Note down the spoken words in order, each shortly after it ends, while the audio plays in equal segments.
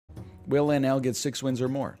Will NL get 6 wins or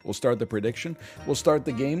more? We'll start the prediction. We'll start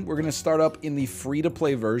the game. We're going to start up in the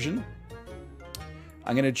free-to-play version.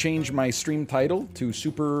 I'm going to change my stream title to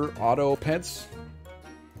Super Auto Pets.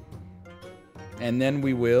 And then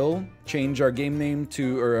we will change our game name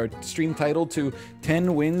to, or our stream title to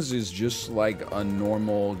 10 wins is just like a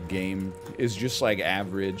normal game. Is just like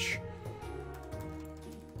average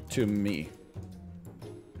to me.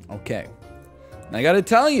 Okay. And I gotta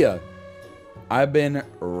tell you, I've been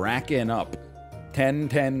racking up 10,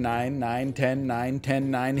 10, 9, 9, 10, 9,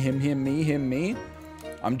 10, 9, him, me.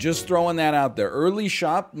 I'm just throwing that out there. Early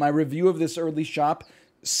shop, my review of this early shop,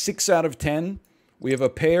 6 out of 10. We have a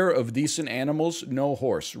pair of decent animals, no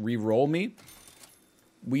horse. Reroll me.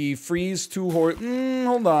 We freeze 2 horse.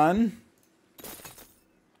 Hold on.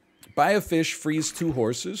 Buy a fish, freeze 2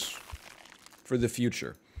 horses for the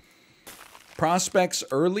future. Prospects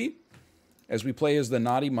early, as we play as the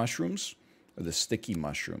naughty mushrooms, or the sticky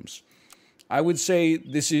mushrooms. I would say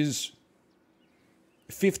this is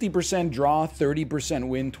 50% draw, 30%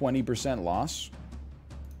 win, 20% loss.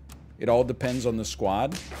 It all depends on the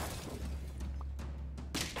squad.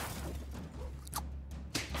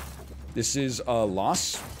 This is a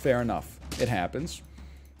loss. Fair enough. It happens.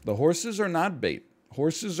 The horses are not bait.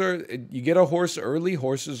 Horses are... You get a horse early,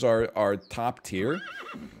 horses are top tier.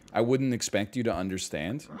 I wouldn't expect you to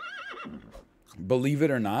understand. Believe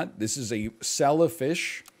it or not, this is a sell a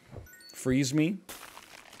fish, freeze me,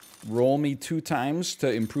 roll me 2 times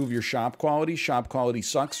to improve your shop quality. Shop quality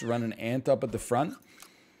sucks. Run an ant up at the front.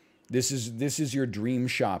 This is your dream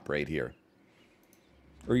shop right here.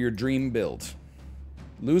 Or your dream build.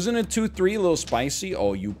 Losing a 2-3, a little spicy.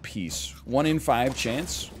 Oh, you piece. 1 in 5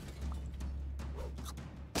 chance.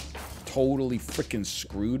 Totally freaking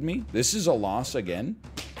screwed me. This is a loss again.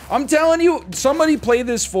 I'm telling you, somebody play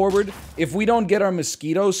this forward. If we don't get our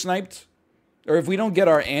mosquito sniped, or if we don't get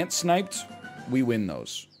our ant sniped, we win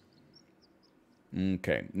those.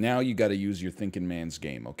 Okay, now you got to use your thinking man's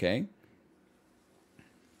game, okay?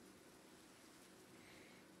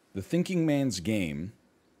 The thinking man's game...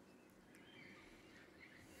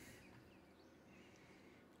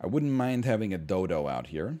 I wouldn't mind having a dodo out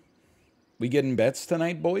here. We getting bets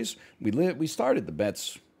tonight, boys? We started the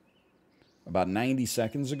bets about 90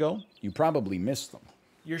 seconds ago. You probably missed them.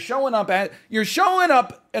 You're showing up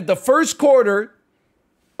at the first quarter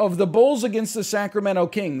of the Bulls against the Sacramento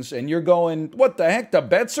Kings, and you're going, what the heck? The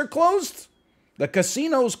bets are closed? The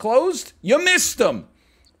casino's closed? You missed them.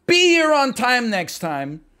 Be here on time next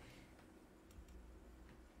time.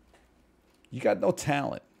 You got no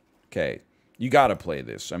talent. Okay. You got to play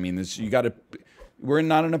this. I mean, we're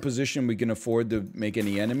not in a position we can afford to make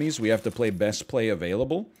any enemies. We have to play best play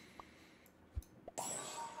available.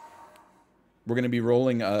 We're going to be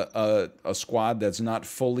rolling a squad that's not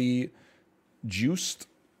fully juiced,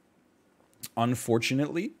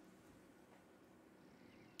 unfortunately.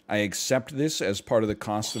 I accept this as part of the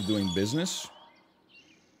cost of doing business.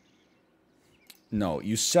 No,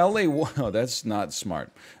 you sell a... Oh, that's not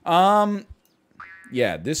smart.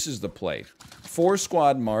 Yeah, this is the play. 4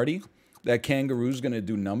 squad Marty. That kangaroo's going to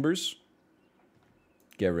do numbers.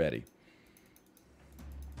 Get ready.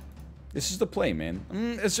 This is the play, man.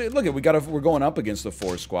 Look, we're going up against the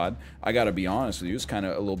 4 squad. I got to be honest with you. It's kind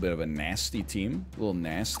of a little bit of a nasty team. A little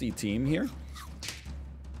nasty team here.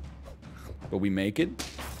 But we make it.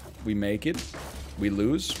 We make it. We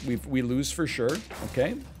lose. We lose for sure.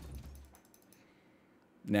 Okay.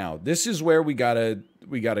 Now, this is where we gotta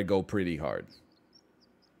go pretty hard.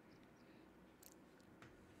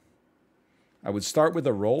 I would start with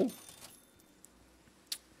a roll.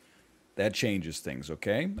 That changes things,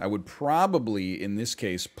 okay? I would probably, in this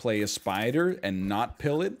case, play a spider and not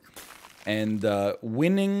pill it. And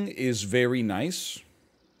winning is very nice.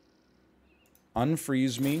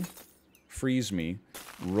 Unfreeze me. Freeze me.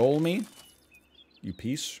 Roll me. You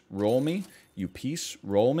piece. Roll me. You piece.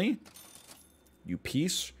 Roll me. You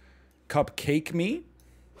piece. Cupcake me.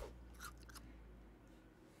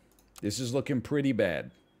 This is looking pretty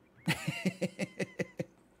bad.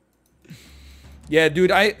 Yeah,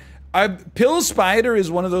 dude, I pill spider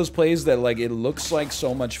is one of those plays that, like, it looks like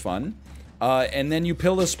so much fun. And then you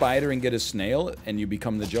pill a spider and get a snail, and you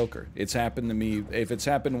become the Joker. It's happened to me. If it's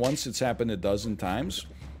happened once, it's happened a dozen times.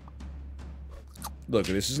 Look,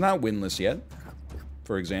 this is not winless yet.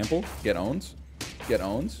 For example, get owned. Get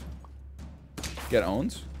owned. Get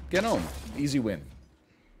owned. Get owned. Easy win.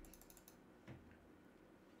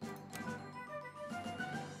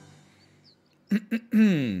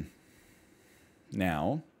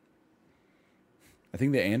 Now, I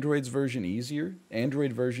think the Android's version easier.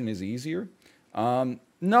 Android version is easier.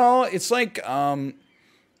 No, it's like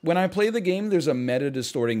when I play the game, there's a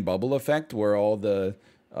meta-distorting bubble effect where all the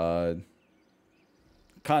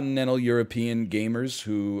continental European gamers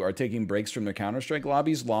who are taking breaks from their Counter-Strike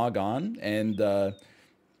lobbies log on and,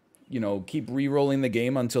 you know, keep re-rolling the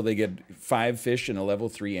game until they get 5 fish and a level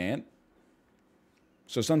 3 ant.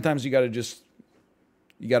 So sometimes you got to just,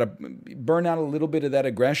 you got to burn out a little bit of that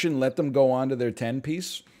aggression, let them go on to their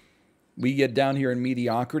 10-piece. We get down here in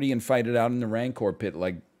mediocrity and fight it out in the Rancor pit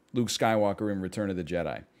like Luke Skywalker in Return of the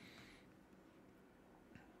Jedi.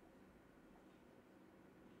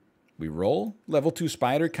 We roll. Level 2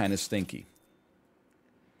 spider, kind of stinky.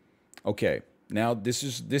 Okay, now this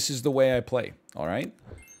is the way I play, all right?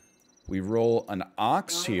 We roll an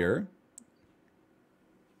ox here.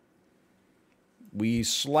 We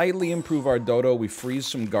slightly improve our dodo. We freeze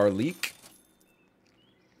some garlic.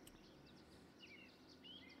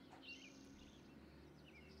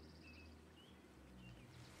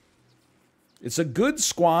 It's a good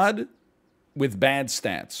squad with bad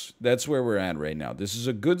stats. That's where we're at right now. This is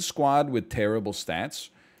a good squad with terrible stats.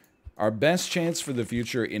 Our best chance for the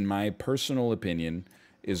future, in my personal opinion,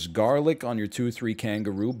 is garlic on your 2-3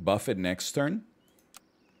 kangaroo. Buff it next turn.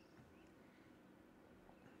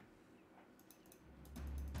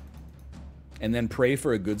 And then pray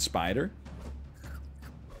for a good spider.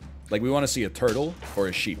 Like, we want to see a turtle or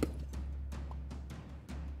a sheep.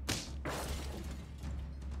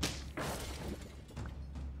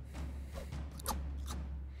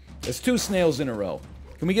 That's 2 snails in a row.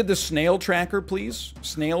 Can we get the snail tracker, please?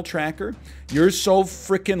 Snail tracker. You're so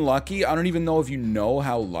freaking lucky. I don't even know if you know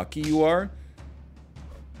how lucky you are.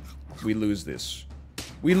 We lose this.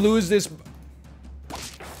 We lose this.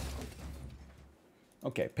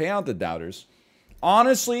 Okay, pay out the doubters.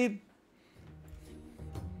 Honestly,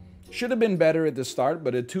 should have been better at the start,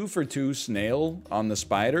 but a 2-for-2 snail on the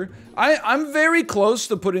spider. I'm very close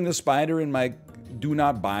to putting the spider in my do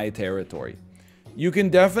not buy territory. You can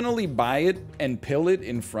definitely buy it and pill it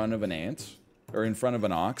in front of an ant. Or in front of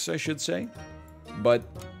an ox, I should say. But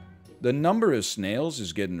the number of snails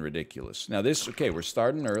is getting ridiculous. Now this, okay, we're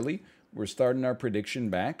starting early. We're starting our prediction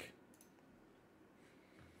back.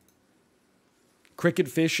 Cricket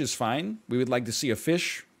fish is fine. We would like to see a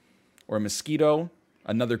fish or a mosquito.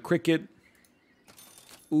 Another cricket.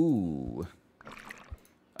 Ooh.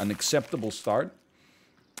 An acceptable start.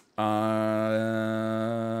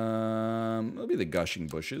 It'll be the gushing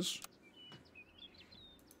bushes.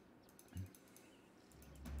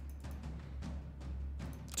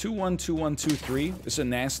 Two, 1, 2, 1, 2, 3. It's a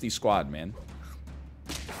nasty squad, man.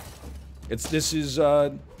 This is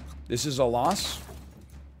a loss.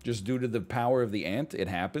 Just due to the power of the ant, it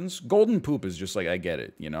happens. Golden poop is just like, I get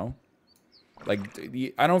it, you know? Like,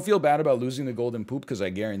 I don't feel bad about losing the golden poop because I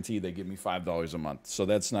guarantee they give me $5 a month. So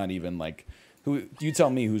that's not even like, who? You tell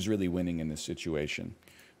me who's really winning in this situation.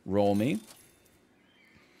 Roll me.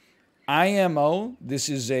 IMO, this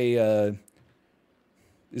is a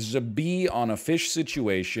B on a fish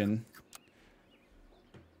situation.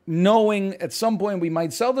 Knowing at some point we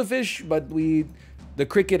might sell the fish, but the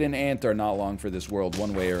cricket and ant are not long for this world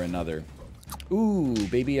one way or another. Ooh,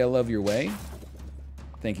 baby, I love your way.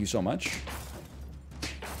 Thank you so much.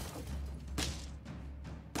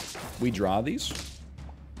 We draw these.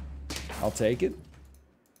 I'll take it.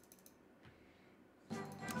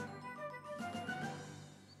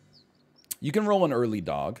 You can roll an early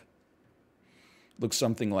dog. Looks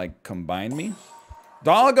something like combine me.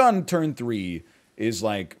 Dog on turn 3 is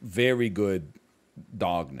like very good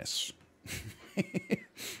dogness.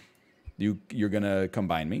 You're gonna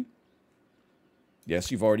combine me.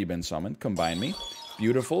 Yes, you've already been summoned. Combine me.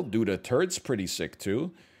 Beautiful. Dude, a turret's pretty sick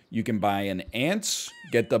too. You can buy an ants,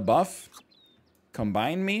 get the buff.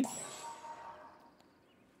 Combine me.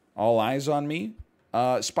 All eyes on me.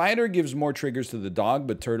 Spider gives more triggers to the dog,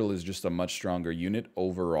 but turtle is just a much stronger unit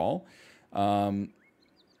overall. So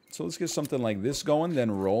let's get something like this going,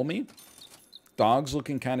 then roll me. Dog's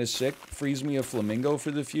looking kind of sick. Freeze me a flamingo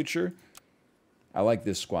for the future. I like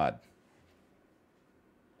this squad.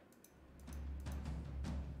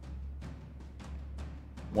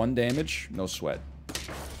 One damage, no sweat.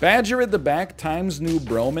 Badger at the back, Times New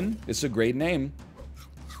Broman. It's a great name.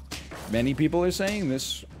 Many people are saying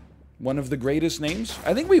this. One of the greatest names.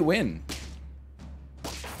 I think we win.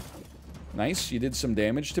 Nice, you did some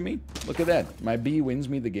damage to me. Look at that. My B wins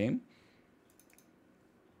me the game.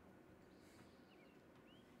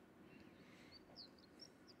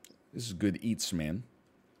 This is good eats, man.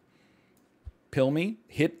 Pill me,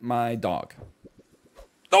 hit my dog.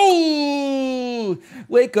 Oh!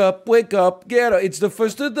 Wake up, get up. It's the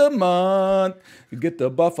first of the month. You get the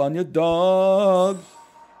buff on your dog.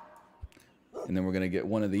 And then we're going to get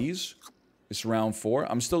one of these. It's round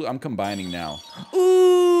 4. I'm combining now. Ooh.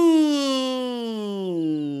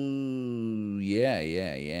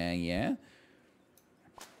 Yeah.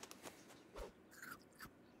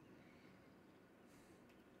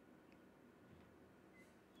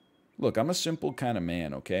 Look, I'm a simple kind of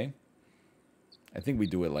man, okay? I think we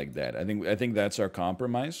do it like that. I think that's our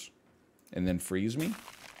compromise. And then freeze me.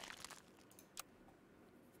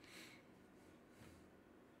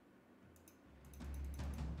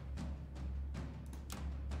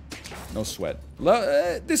 No sweat.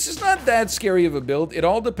 This is not that scary of a build. It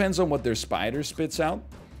all depends on what their spider spits out.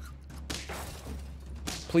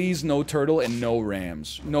 Please, no turtle and no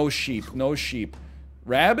rams. No sheep. No sheep.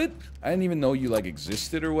 Rabbit? I didn't even know you, like,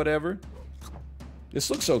 existed or whatever. This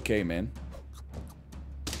looks okay, man.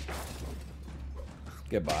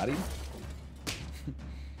 Get bodied.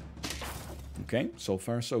 Okay, so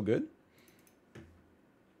far so good.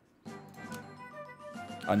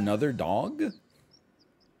 Another dog?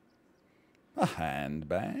 A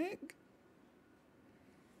handbag?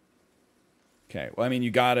 Okay, well, I mean,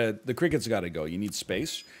 the cricket's gotta go. You need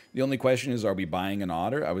space. The only question is, are we buying an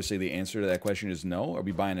otter? I would say the answer to that question is no. Are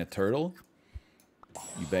we buying a turtle?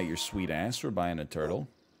 You bet your sweet ass we're buying a turtle.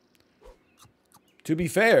 To be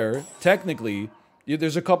fair, technically,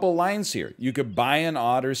 there's a couple lines here. You could buy an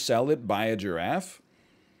otter, sell it, buy a giraffe.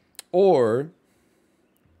 Or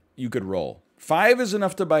you could roll. 5 is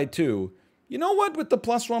enough to buy 2. You know what? With the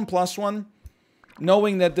 +1/+1,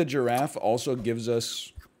 knowing that the giraffe also gives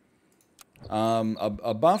us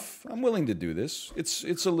a buff, I'm willing to do this.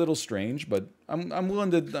 It's a little strange, but I'm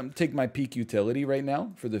willing to take my peak utility right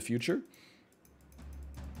now for the future.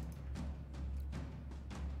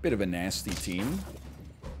 Bit of a nasty team.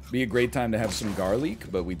 Be a great time to have some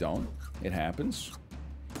garlic, but we don't. It happens.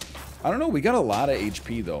 I don't know. We got a lot of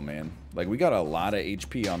HP, though, man. Like, we got a lot of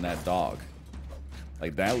HP on that dog.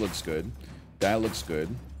 Like, that looks good. That looks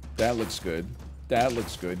good. That looks good. That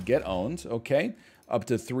looks good. Get owned. Okay. Up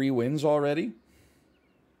to 3 wins already.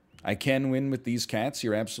 I can win with these cats.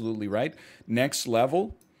 You're absolutely right. Next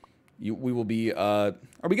level, we will be... are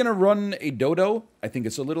we going to run a dodo? I think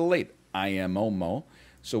it's a little late. I am Omo.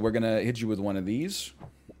 So we're going to hit you with one of these.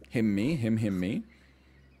 Him, me. Him, me.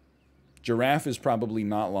 Giraffe is probably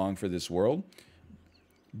not long for this world.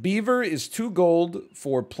 Beaver is 2 gold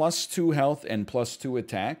for +2 health and +2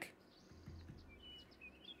 attack.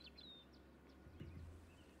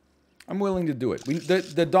 I'm willing to do it.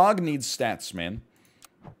 The dog needs stats, man.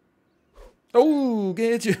 Oh,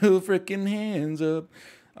 get your freaking hands up.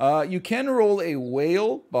 You can roll a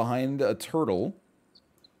whale behind a turtle.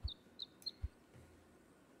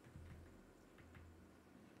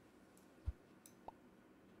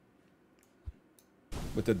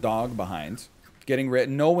 With the dog behind. Getting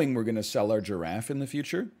ready, knowing we're going to sell our giraffe in the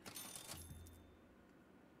future.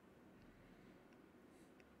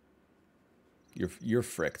 You're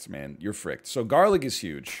fricked, man. You're fricked. So garlic is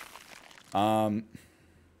huge. The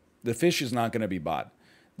fish is not going to be bought.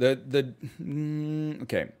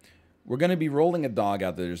 Okay. We're going to be rolling a dog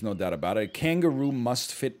out there. There's no doubt about it. A kangaroo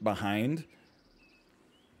must fit behind.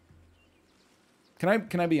 Can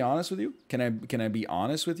I be honest with you? Can I be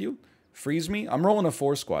honest with you? Freeze me. I'm rolling a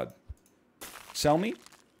 4 squad. Sell me.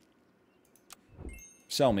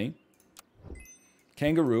 Sell me.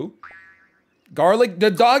 Kangaroo. Garlic. The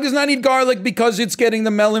dog does not need garlic because it's getting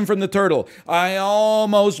the melon from the turtle. I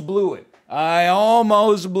almost blew it. I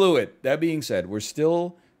almost blew it. That being said, we're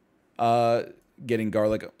still getting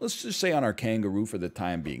garlic. Let's just say on our kangaroo for the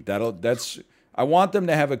time being. I want them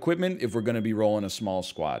to have equipment if we're going to be rolling a small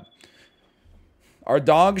squad. Our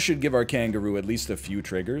dog should give our kangaroo at least a few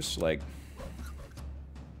triggers. Like,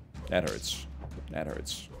 that hurts. That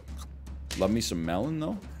hurts. Love me some melon,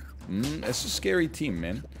 though. It's a scary team,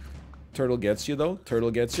 man. Turtle gets you, though.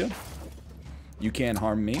 Turtle gets you. You can't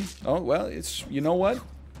harm me. Oh, well, it's... You know what?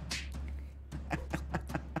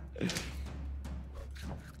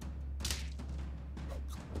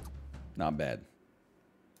 Not bad.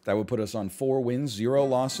 That would put us on 4 wins, 0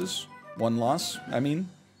 losses. 1 loss, I mean.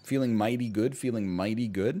 Feeling mighty good, feeling mighty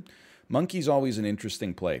good. Monkey's always an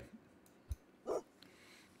interesting play.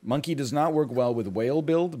 Monkey does not work well with whale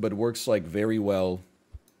build, but works, like, very well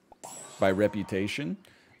by reputation.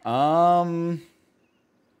 Killing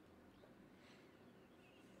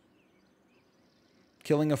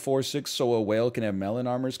a 4/6 so a whale can have melon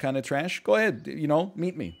armor is kind of trash. Go ahead, you know,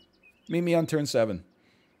 meet me. Meet me on turn 7.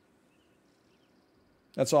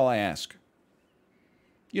 That's all I ask.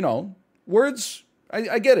 You know, words...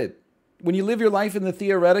 I get it. When you live your life in the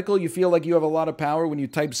theoretical, you feel like you have a lot of power when you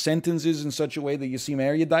type sentences in such a way that you seem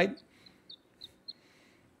erudite.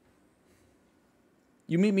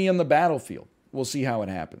 You meet me on the battlefield. We'll see how it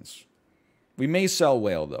happens. We may sell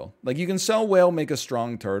whale, though. Like, you can sell whale, make a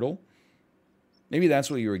strong turtle. Maybe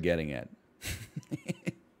that's what you were getting at.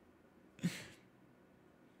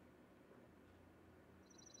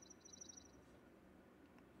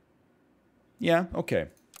 Yeah, okay.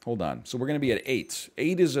 Hold on. So we're going to be at 8.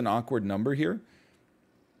 8 is an awkward number here.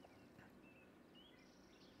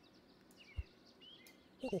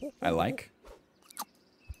 I like.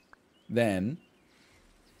 Then,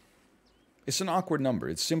 it's an awkward number.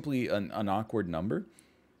 It's simply an awkward number.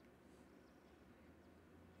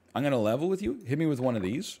 I'm going to level with you. Hit me with one of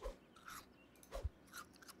these.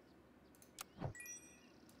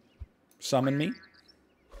 Summon me.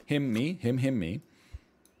 Him me. Him me.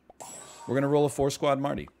 We're going to roll a 4-squad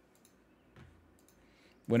Marty.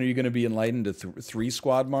 When are you going to be enlightened to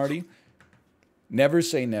 3-squad Marty? Never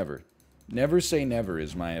say never. Never say never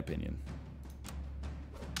is my opinion.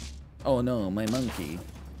 Oh no, my monkey.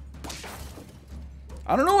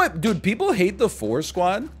 I don't know what... Dude, people hate the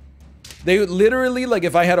 4-squad. They would literally, like,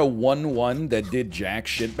 if I had a 1-1 that did jack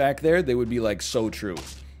shit back there, they would be, like, so true.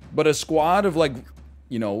 But a squad of, like,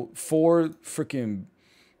 you know, 4 freaking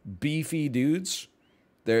beefy dudes...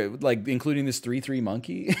 They're, like, including this 3-3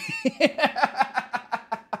 monkey.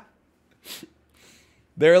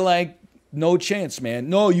 They're like, no chance, man.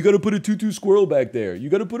 No, you got to put a 2-2 squirrel back there. You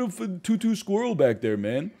got to put a 2-2 squirrel back there,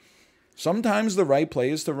 man. Sometimes the right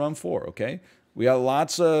play is to run 4, okay? We got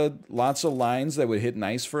lots of lines that would hit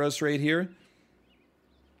nice for us right here.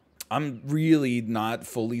 I'm really not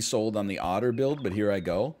fully sold on the otter build, but here I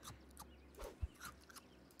go.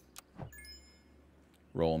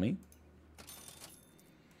 Roll me.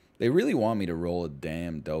 They really want me to roll a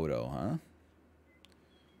damn dodo, huh?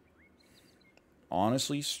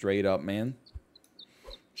 Honestly, straight up, man.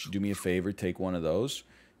 Should do me a favor, take one of those.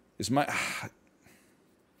 Is my...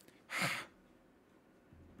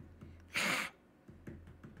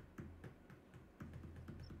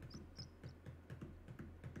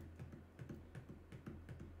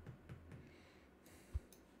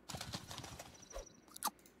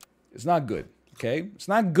 It's not good, okay? It's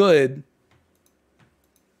not good.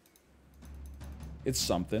 It's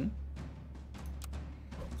something.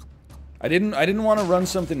 I didn't want to run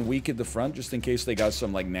something weak at the front just in case they got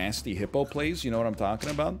some like nasty hippo plays. You know what I'm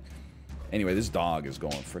talking about? Anyway, this dog is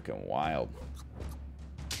going freaking wild.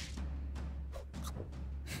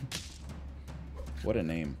 What a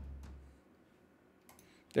name.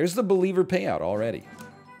 There's the believer payout already.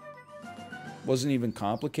 Wasn't even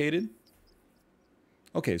complicated.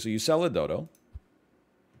 Okay, so you sell a dodo.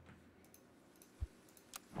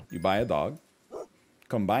 You buy a dog.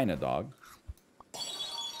 Combine a dog.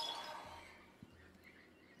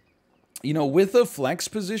 You know, with a flex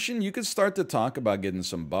position, you could start to talk about getting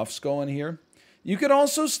some buffs going here. You could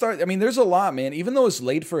also start... I mean, there's a lot, man. Even though it's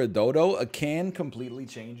late for a dodo, a can completely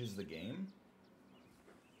changes the game.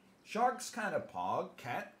 Shark's kind of pog.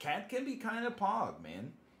 Cat can be kind of pog,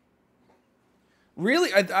 man.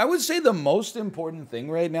 Really, I would say the most important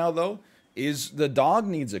thing right now, though, is the dog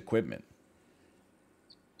needs equipment.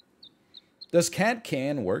 Does cat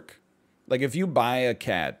can work? Like, if you buy a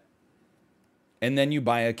cat and then you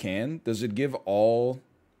buy a can, does it give all...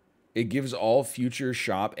 It gives all future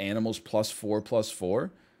shop animals +4/+4?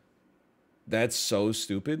 That's so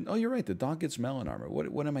stupid. Oh, you're right. The dog gets melon armor.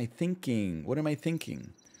 What am I thinking? What am I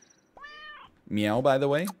thinking? Meow, by the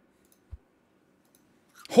way.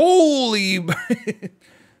 Holy...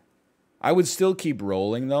 I would still keep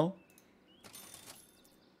rolling, though.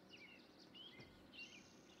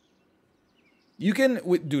 You can...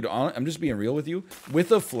 Dude, I'm just being real with you.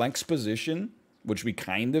 With a flex position, which we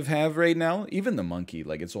kind of have right now, even the monkey,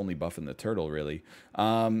 like, it's only buffing the turtle, really.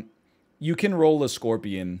 You can roll a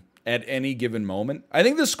scorpion at any given moment. I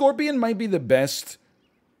think the scorpion might be the best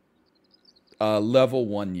level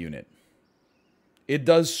 1 unit. It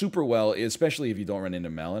does super well, especially if you don't run into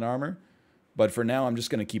melon armor. But for now, I'm just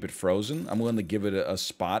going to keep it frozen. I'm willing to give it a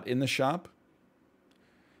spot in the shop.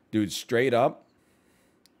 Dude, straight up,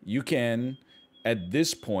 you can, at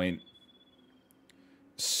this point,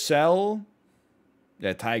 sell...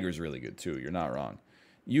 Yeah, tiger's really good, too. You're not wrong.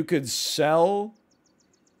 You could sell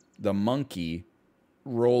the monkey,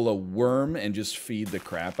 roll a worm, and just feed the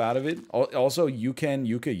crap out of it. Also, you can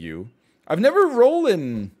Yuka-You. I've never rolled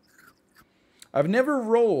a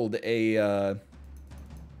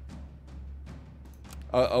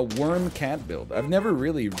worm cat build. I've never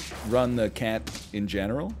really run the cat in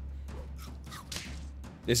general.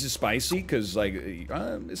 This is spicy because, like,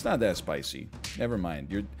 it's not that spicy. Never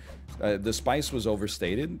mind. The spice was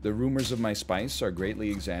overstated. The rumors of my spice are greatly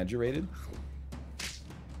exaggerated.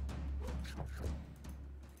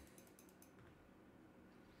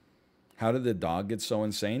 How did the dog get so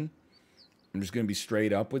insane? I'm just going to be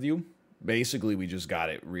straight up with you. Basically, we just got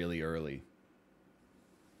it really early.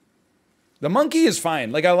 The monkey is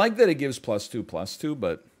fine. Like, I like that it gives +2/+2,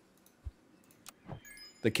 but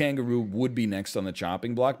the kangaroo would be next on the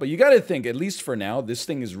chopping block. But you got to think, at least for now, this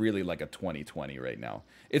thing is really like a 20/20 right now.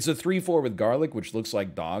 It's a 3/4 with garlic, which looks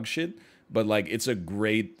like dog shit. But, like, it's a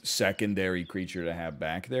great secondary creature to have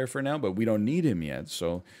back there for now. But we don't need him yet.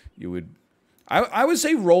 So you would... I would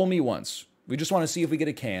say roll me once. We just want to see if we get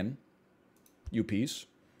a can. You piece.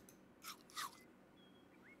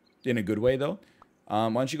 In a good way, though. Why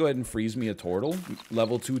don't you go ahead and freeze me a turtle?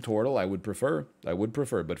 Level 2 turtle, I would prefer. I would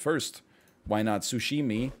prefer. But first, why not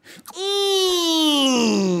sushimi?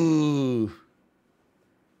 Ooh!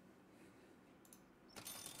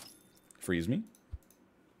 Freeze me.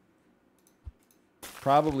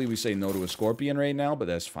 Probably we say no to a scorpion right now, but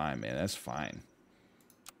that's fine, man. That's fine.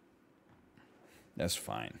 That's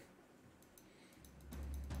fine.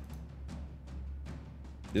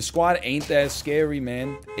 This squad ain't that scary,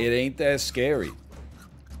 man. It ain't that scary.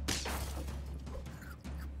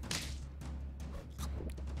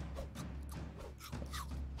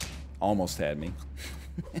 Almost had me.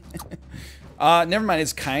 Never mind.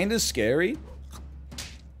 It's kind of scary.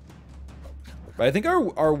 But I think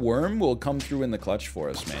our worm will come through in the clutch for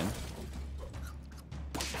us, man.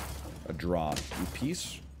 A draw. You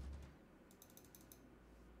piece.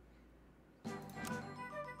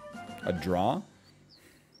 A draw.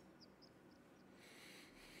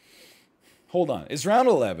 Hold on. It's round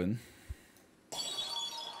 11.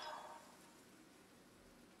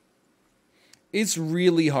 It's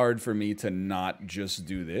really hard for me to not just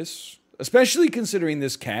do this. Especially considering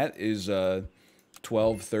this cat is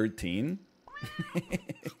 12, 13.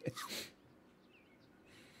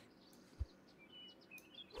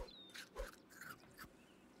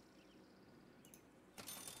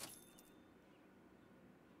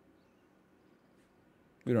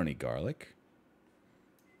 We don't need garlic.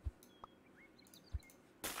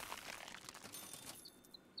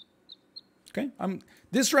 Okay,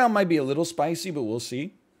 this round might be a little spicy, but we'll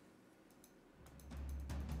see.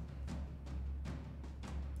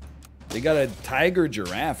 They got a tiger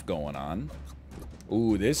giraffe going on.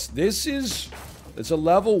 Ooh, this is... It's a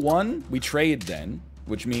level 1. We trade then,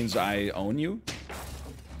 which means I own you.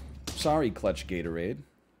 Sorry, Clutch Gatorade.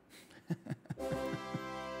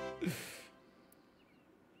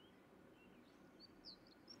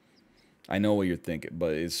 I know what you're thinking,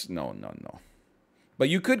 but it's... No. But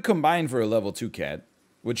you could combine for a level 2 cat,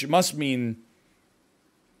 which must mean...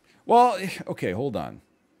 Well, okay, hold on.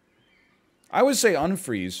 I would say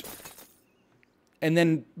unfreeze, and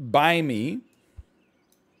then buy me.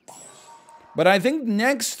 But I think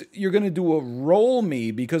next you're going to do a roll me,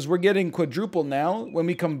 because we're getting quadruple now. When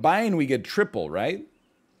we combine, we get triple, right?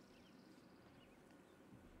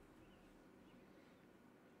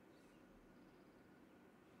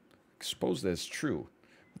 I suppose that's true.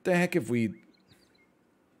 What the heck if we...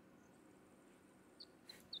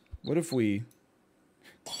 What if we...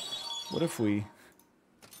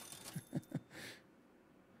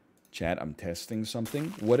 Chat, I'm testing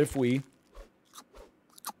something. What if we...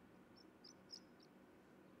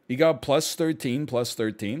 You got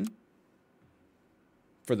 +13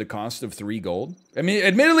 for the cost of 3 gold. I mean,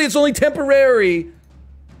 admittedly, it's only temporary,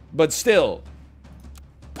 but still.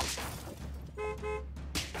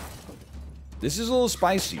 This is a little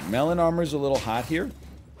spicy. Melon armor's a little hot here.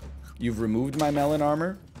 You've removed my melon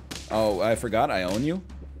armor. Oh, I forgot I own you.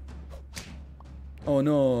 Oh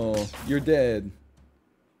no, you're dead.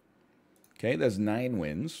 Okay, that's 9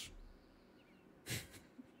 wins.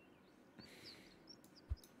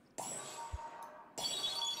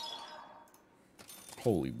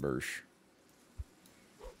 Holy bursh.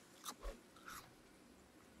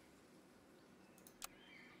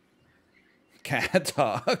 Cat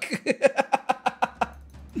talk.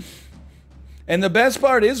 And the best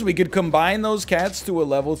part is we could combine those cats to a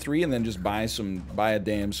level 3 and then just buy a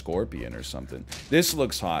damn scorpion or something. This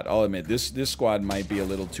looks hot. I'll admit, this squad might be a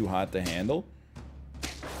little too hot to handle.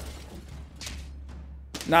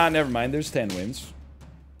 Nah, never mind. There's 10 wins.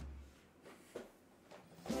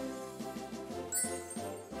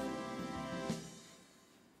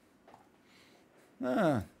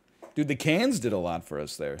 Ah. Dude, the cans did a lot for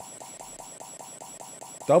us there.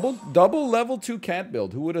 Double level 2 cat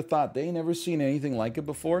build. Who would have thought? They ain't never seen anything like it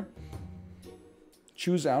before.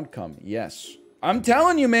 Choose outcome. Yes. I'm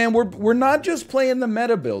telling you, man, we're not just playing the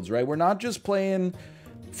meta builds, right? We're not just playing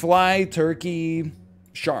fly, turkey,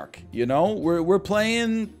 shark, you know? We're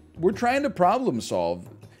trying to problem solve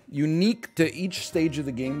unique to each stage of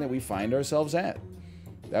the game that we find ourselves at.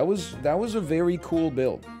 That was a very cool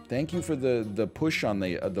build. Thank you for the push on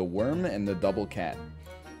the worm and the double cat.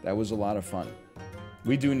 That was a lot of fun.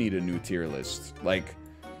 We do need a new tier list. Like,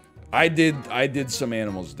 I did some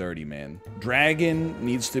animals dirty, man. Dragon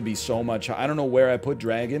needs to be so much. I don't know where I put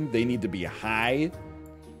dragon. They need to be high.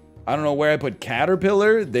 I don't know where I put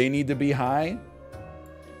caterpillar. They need to be high.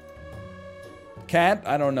 Cat,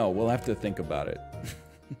 I don't know. We'll have to think about it.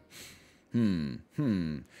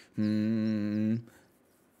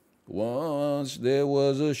 Once there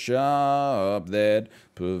was a shop that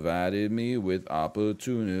provided me with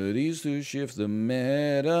opportunities to shift the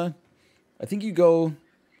meta. I think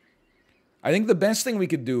the best thing we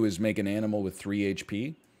could do is make an animal with 3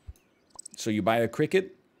 HP. So you buy a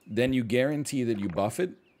cricket, then you guarantee that you buff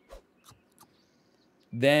it.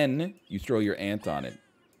 Then you throw your ant on it.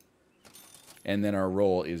 And then our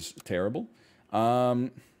roll is terrible.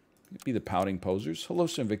 Be the pouting posers. Hello,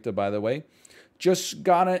 Sinvicta, by the way. Just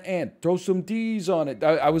got an ant. Throw some D's on it.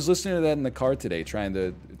 I was listening to that in the car today, trying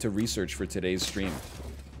to research for today's stream.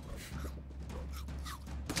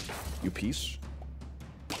 You piece.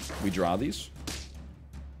 We draw these.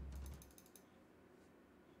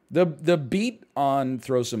 The beat on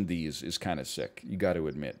throw some D's is kind of sick. You got to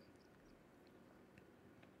admit.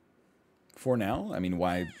 For now, I mean,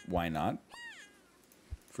 why not?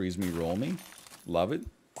 Freeze me, roll me. Love it.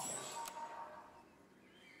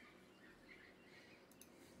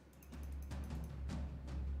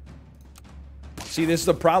 See, this is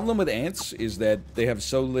the problem with ants, is that they have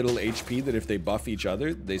so little HP that if they buff each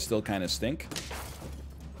other, they still kind of stink.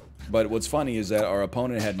 But what's funny is that our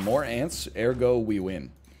opponent had more ants, ergo we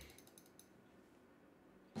win.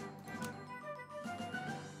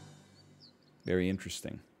 Very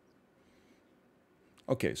interesting.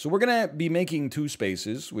 Okay, so we're going to be making 2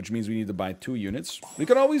 spaces, which means we need to buy 2 units. We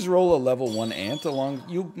could always roll a level 1 ant along...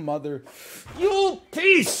 You mother... You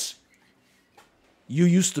piece! You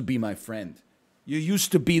used to be my friend. You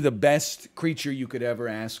used to be the best creature you could ever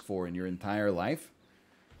ask for in your entire life.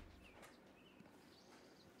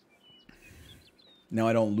 Now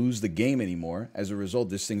I don't lose the game anymore. As a result,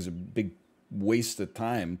 this thing's a big waste of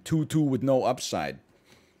time. 2-2 with no upside.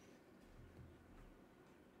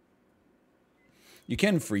 You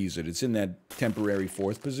can freeze it. It's in that temporary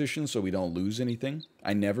 4th position, so we don't lose anything.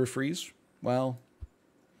 I never freeze. Well,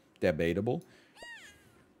 debatable.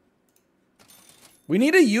 We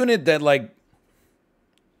need a unit that, like,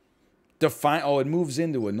 define... Oh, it moves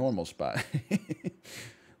into a normal spot.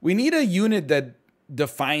 We need a unit that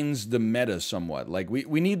defines the meta somewhat. Like,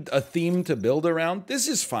 we need a theme to build around. This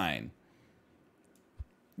is fine.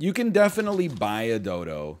 You can definitely buy a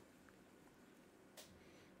dodo.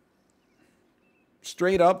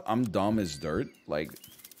 Straight up, I'm dumb as dirt. Like,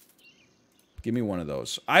 give me one of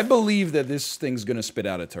those. I believe that this thing's gonna spit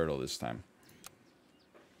out a turtle this time.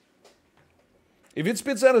 If it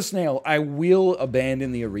spits out a snail, I will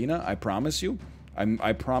abandon the arena. I promise you.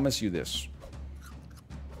 I promise you this.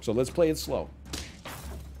 So let's play it slow.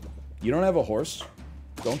 You don't have a horse.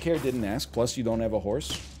 Don't care, didn't ask. Plus, you don't have a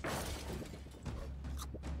horse.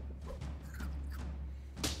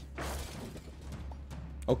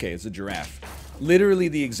 Okay, it's a giraffe. Literally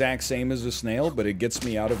the exact same as a snail, but it gets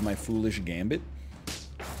me out of my foolish gambit.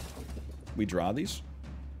 We draw these.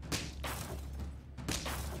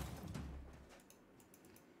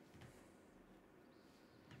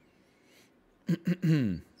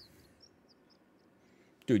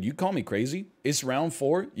 Dude, you call me crazy? It's round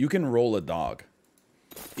 4. You can roll a dog.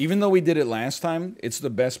 Even though we did it last time, it's the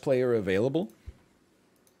best player available.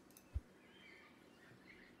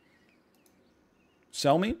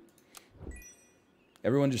 Sell me?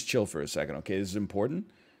 Everyone just chill for a second, okay? This is important.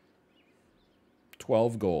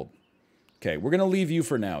 12 gold. Okay, we're going to leave you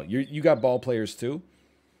for now. You got ball players too.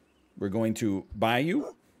 We're going to buy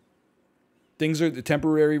you. Things are the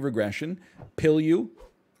temporary regression. Pill you.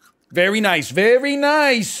 Very nice. Very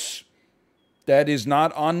nice. That is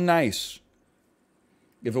not unnice.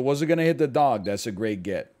 If it wasn't going to hit the dog, that's a great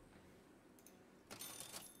get.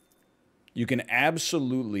 You can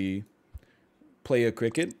absolutely play a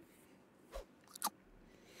cricket.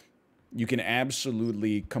 You can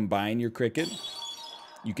absolutely combine your cricket.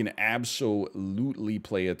 You can absolutely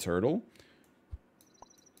play a turtle.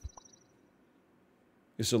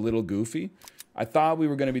 It's a little goofy. I thought we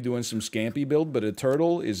were going to be doing some Scampy build, but a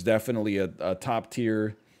turtle is definitely a top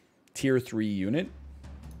tier, tier 3 unit.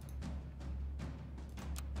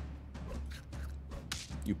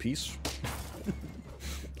 You piece.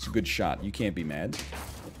 It's a good shot. You can't be mad.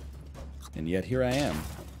 And yet here I am.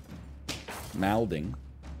 Malding.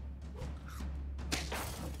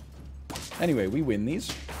 Anyway, we win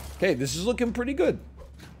these. Okay, this is looking pretty good.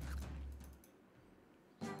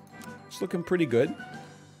 It's looking pretty good.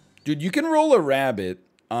 Dude, you can roll a rabbit.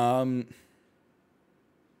 I'm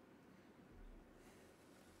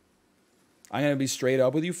going to be straight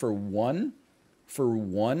up with you. For one,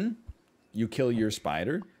 you kill your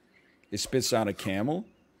spider. It spits out a camel.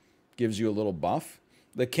 Gives you a little buff.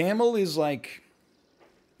 The camel is like...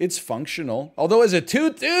 It's functional. Although as a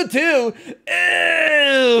 2/2/2...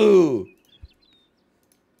 Ew!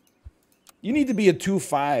 You need to be a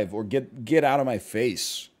 2/5 or get out of my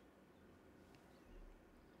face.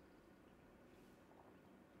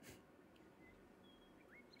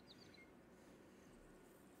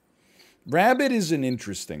 Rabbit is an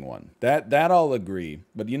interesting one. That I'll agree.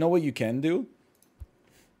 But you know what you can do?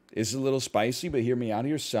 It's a little spicy, but hear me out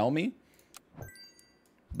here. Sell me.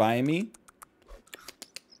 Buy me.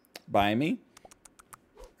 Buy me.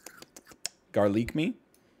 Garlic me.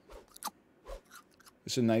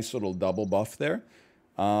 It's a nice little double buff there.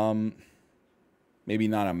 Maybe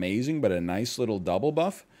not amazing, but a nice little double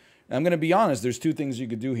buff. And I'm going to be honest, there's two things you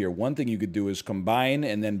could do here. One thing you could do is combine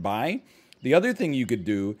and then buy. The other thing you could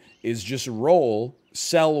do is just roll,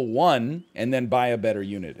 sell one, and then buy a better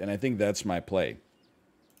unit. And I think that's my play.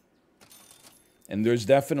 And there's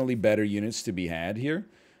definitely better units to be had here.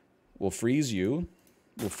 We'll freeze you.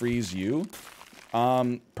 We'll freeze you.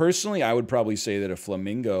 Personally, I would probably say that a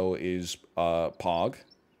flamingo is Pog.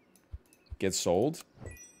 Get sold.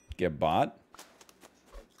 Get bought.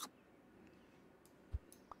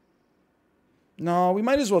 No, we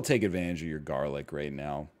might as well take advantage of your garlic right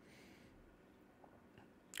now.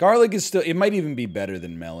 Garlic is still... It might even be better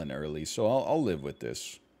than melon early, so I'll live with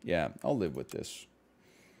this. Yeah, I'll live with this.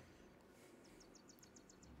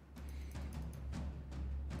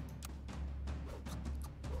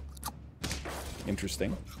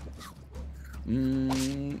 Interesting.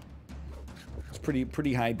 It's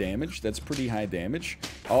pretty high damage. That's pretty high damage.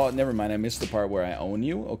 Oh, never mind. I missed the part where I own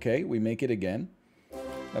you. Okay, we make it again.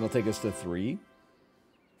 That'll take us to 3.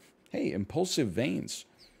 Hey, Impulsive Veins.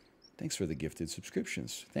 Thanks for the gifted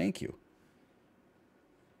subscriptions. Thank you.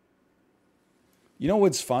 You know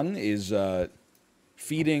what's fun is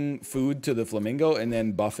feeding food to the flamingo and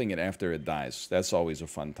then buffing it after it dies. That's always a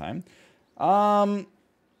fun time.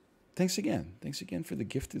 Thanks again. Thanks again for the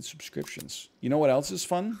gifted subscriptions. You know what else is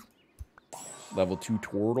fun? Level 2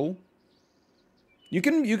 turtle. You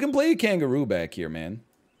can play a kangaroo back here, man.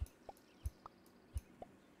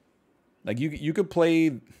 Like you could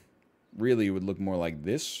play. Really, it would look more like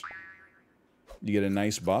this. You get a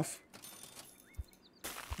nice buff.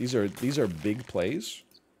 These are big plays.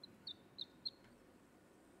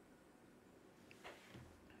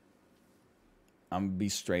 I'm gonna be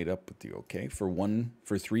straight up with you, okay?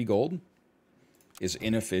 For 3 gold is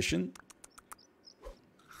inefficient,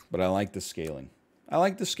 but I like the scaling. I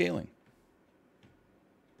like the scaling.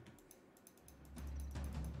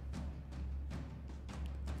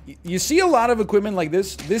 You see a lot of equipment like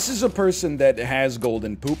this. This is a person that has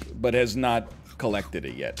golden poop, but has not collected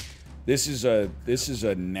it yet. This is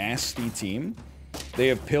a nasty team. They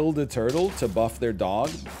have pilled a turtle to buff their dog.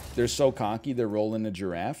 They're so cocky, they're rolling a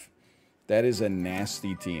giraffe. That is a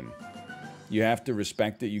nasty team. You have to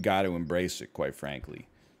respect it. You got to embrace it, quite frankly.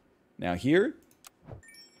 Now here,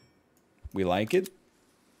 we like it.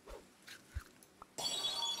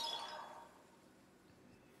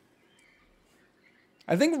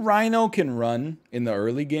 I think Rhino can run in the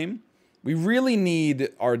early game. We really need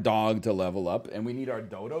our dog to level up, and we need our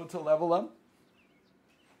dodo to level up.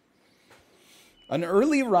 An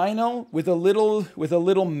early Rhino with a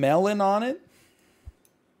little melon on it,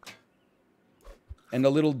 and a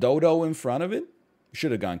little dodo in front of it.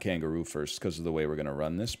 Should have gone kangaroo first because of the way we're going to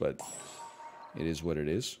run this, but it is what it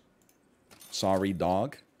is. Sorry,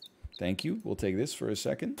 dog. Thank you. We'll take this for a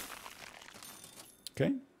second.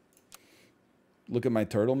 Okay. Look at my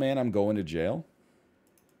turtle, man. I'm going to jail.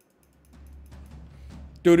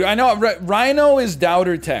 Dude, I know. Rhino is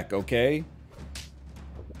doubter tech, okay?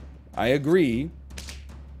 I agree.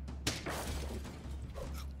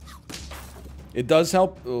 It does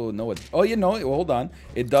help. Oh, no. Oh, you know, hold on.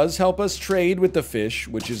 It does help us trade with the fish,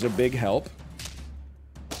 which is a big help.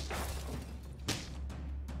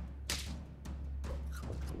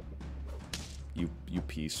 You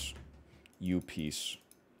piece. You piece.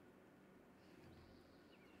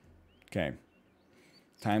 Okay.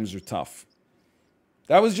 Times are tough.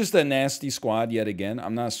 That was just a nasty squad yet again.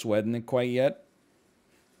 I'm not sweating it quite yet.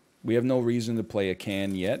 We have no reason to play a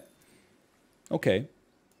can yet. Okay.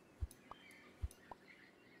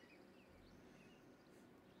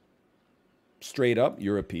 Straight up,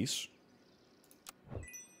 you're a piece.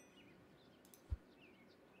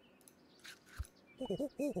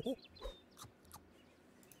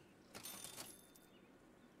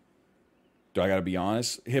 I gotta be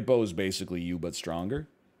honest. Hippo is basically you, but stronger.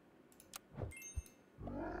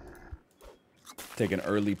 Take an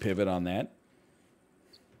early pivot on that.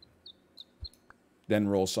 Then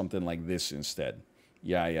roll something like this instead.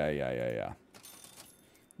 Yeah.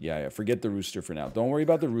 Forget the rooster for now. Don't worry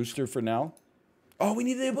about the rooster for now. Oh, we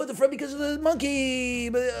need to put the front because of the monkey.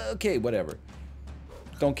 But, okay, whatever.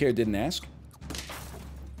 Don't care, didn't ask.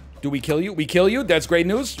 Do we kill you? We kill you? That's great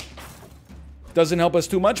news. Doesn't help us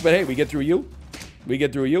too much, but hey, we get through you. We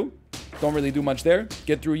get through you. Don't really do much there.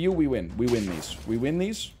 Get through you, we win. We win these. We win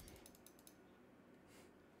these.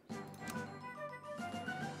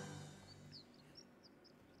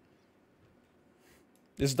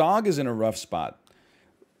 This dog is in a rough spot.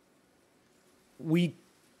 We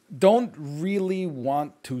don't really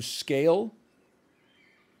want to scale.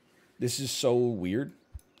 This is so weird.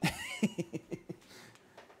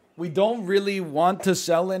 We don't really want to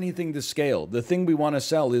sell anything to scale. The thing we want to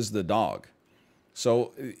sell is the dog.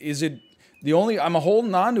 So is it the only... I'm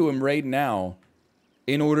holding on to him right now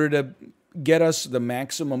in order to get us the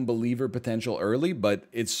maximum believer potential early, but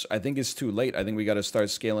I think it's too late. I think we got to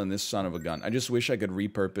start scaling this son of a gun. I just wish I could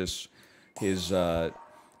repurpose his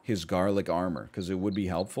garlic armor, because it would be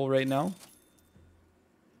helpful right now.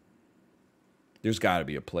 There's got to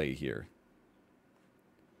be a play here.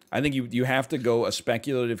 I think you have to go a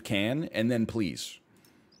speculative can, and then please.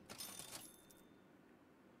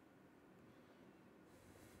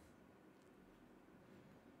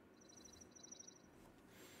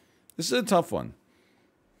 This is a tough one.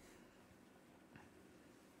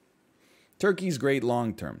 Turkey's great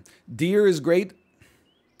long term. Deer is great.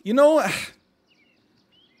 You know...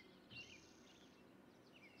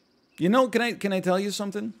 You know, can I tell you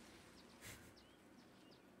something?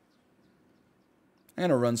 I'm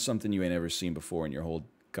gonna run something you ain't ever seen before in your whole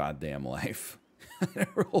goddamn life.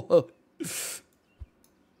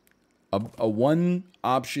 a one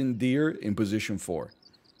option deer in position 4.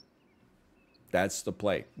 That's the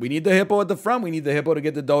play. We need the hippo at the front. We need the hippo to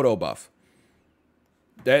get the dodo buff.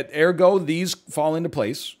 That ergo, these fall into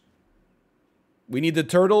place. We need the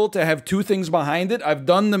turtle to have 2 things behind it. I've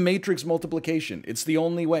done the matrix multiplication. It's the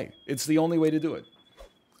only way. It's the only way to do it.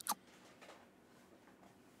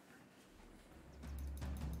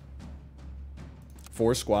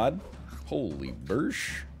 Four squad. Holy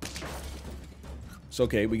bursh. It's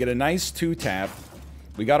okay. We get a nice 2-tap.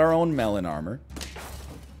 We got our own melon armor.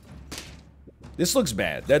 This looks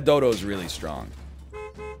bad. That dodo is really strong.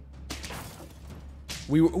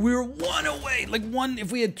 We were 1 away. Like 1,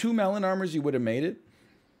 if we had 2 melon armors, you would have made it.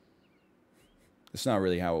 That's not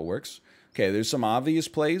really how it works. Okay, there's some obvious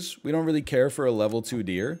plays. We don't really care for a level 2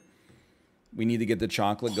 deer. We need to get the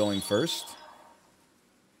chocolate going first.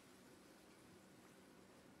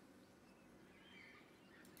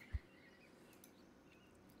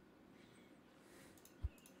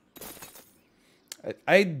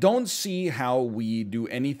 I don't see how we do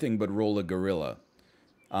anything but roll a gorilla.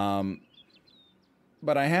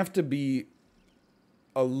 But I have to be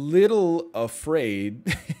a little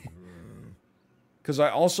afraid because I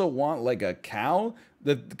also want like a cow.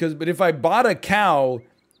 But if I bought a cow,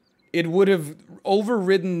 it would have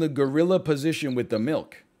overridden the gorilla position with the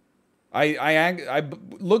milk. I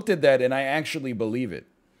looked at that and I actually believe it.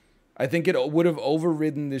 I think it would have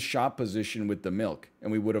overridden this shop position with the milk,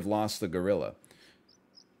 and we would have lost the gorilla.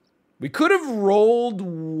 We could have rolled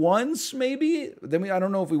once, maybe. Then I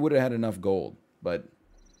don't know if we would have had enough gold. But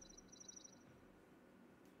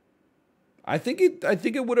I think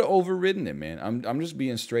it would have overridden it, man. I'm just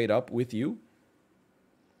being straight up with you.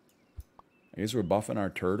 I guess we're buffing our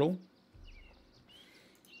turtle.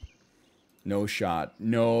 No shot.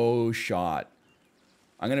 No shot.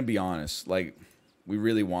 I'm gonna be honest. Like, we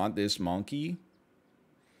really want this monkey.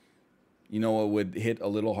 You know what would hit a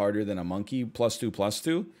little harder than a monkey?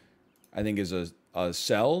 +2/+2. I think is a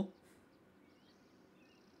sell.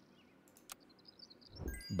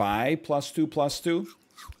 Buy +2/+2.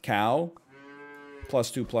 Cow.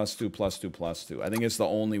 +2/+2/+2/+2. I think it's the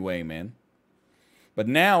only way, man. But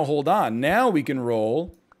now, hold on. Now we can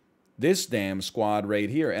roll this damn squad right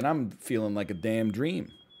here. And I'm feeling like a damn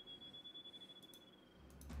dream.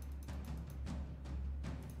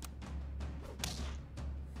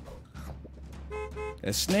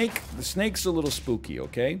 The snake's a little spooky,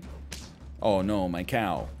 okay? Oh no, my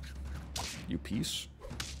cow. You piece.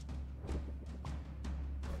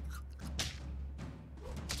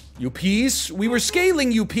 You piece? We were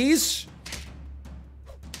scaling, you piece!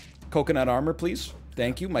 Coconut armor, please.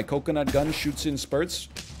 Thank you. My coconut gun shoots in spurts.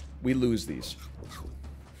 We lose these.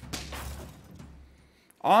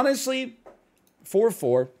 Honestly,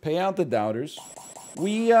 4-4. Pay out the doubters.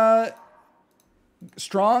 We,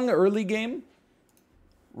 strong early game.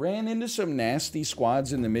 Ran into some nasty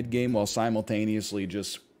squads in the mid-game while simultaneously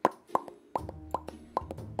just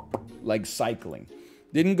like cycling.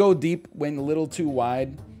 Didn't go deep, went a little too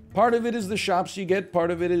wide. Part of it is the shops you get.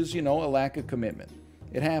 Part of it is, you know, a lack of commitment.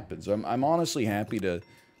 It happens. I'm honestly happy to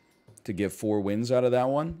get 4 wins out of that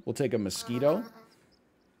one. We'll take a mosquito.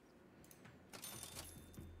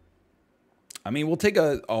 I mean, we'll take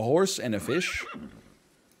a horse and a fish.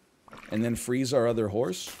 And then freeze our other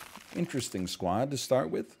horse. Interesting squad to start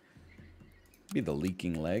with. Be the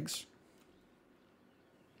leaking legs.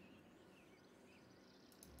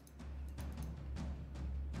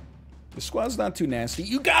 The squad's not too nasty.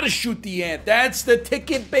 You gotta shoot the ant. That's the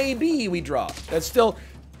ticket, baby. We draw. That's still...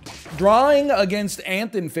 Drawing against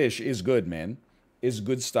ant and fish is good, man. Is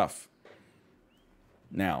good stuff.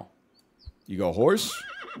 Now, you go horse.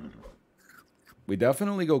 We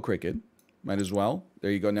definitely go cricket. Might as well.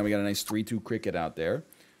 There you go. Now we got a nice 3-2 cricket out there,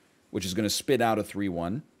 which is going to spit out a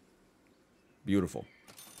 3-1. Beautiful.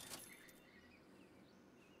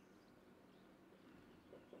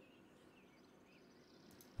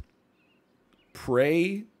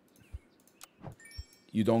 Pray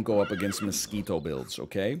you don't go up against mosquito builds,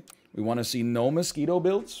 okay? We want to see no mosquito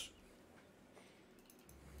builds.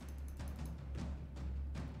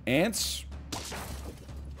 Ants.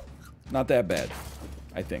 Not that bad,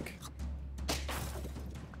 I think.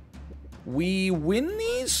 We win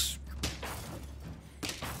these?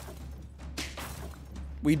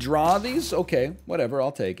 We draw these? Okay, whatever,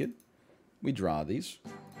 I'll take it. We draw these.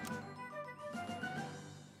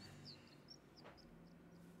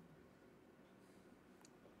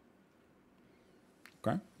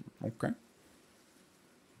 Okay, okay.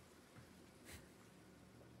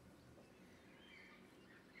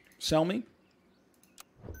 Sell me.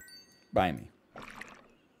 Buy me.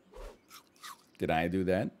 Did I do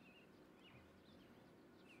that?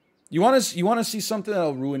 You want to see something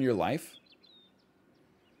that'll ruin your life?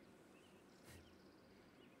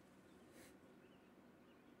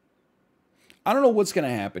 I don't know what's going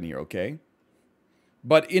to happen here, okay?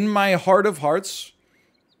 But in my heart of hearts,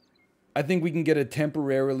 I think we can get a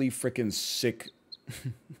temporarily freaking sick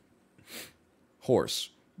horse.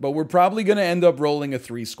 But we're probably going to end up rolling a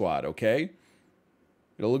 3 squad, okay?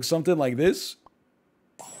 It'll look something like this.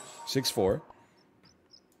 6-4.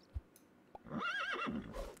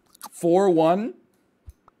 4-1.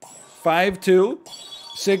 5-2.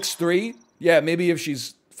 6-3. Yeah, maybe if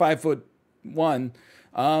she's 5'1".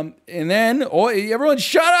 And then, oh, everyone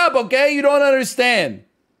shut up, okay? You don't understand.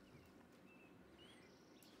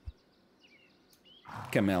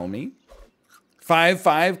 Camel me.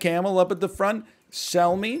 5-5 camel up at the front.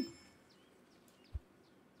 Sell me.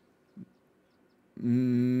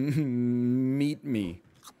 Meet me.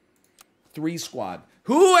 3 squad.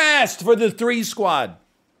 Who asked for the 3 squad?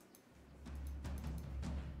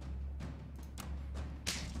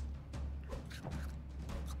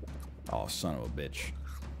 Oh, son of a bitch.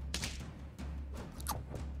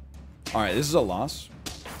 All right, this is a loss.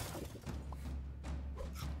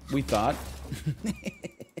 We thought.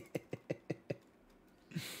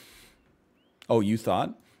 Oh, you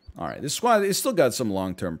thought? All right, this squad is still got some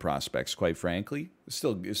long-term prospects, quite frankly. It's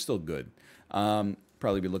still good.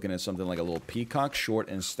 Probably be looking at something like a little peacock, short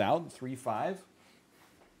and stout, 3-5.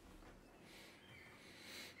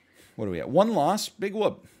 What do we got? 1 loss, big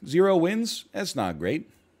whoop. 0 wins, that's not great.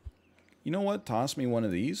 You know what? Toss me one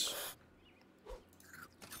of these.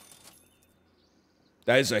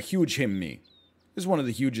 That is a huge him me. This is one of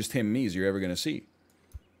the hugest him me's you're ever going to see.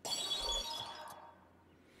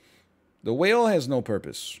 The whale has no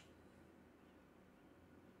purpose.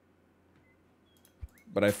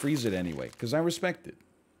 But I freeze it anyway, because I respect it.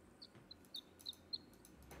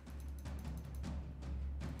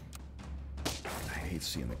 I hate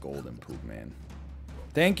seeing the golden poop, man.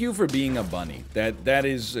 Thank you for being a bunny. That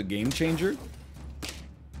is a game changer.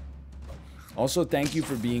 Also, thank you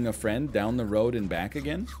for being a friend down the road and back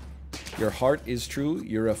again. Your heart is true.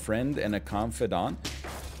 You're a friend and a confidant.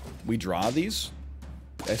 We draw these.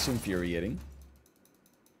 That's infuriating.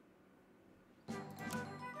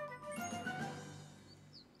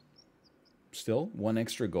 Still, 1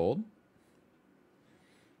 extra gold.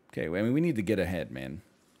 Okay, I mean, we need to get ahead, man.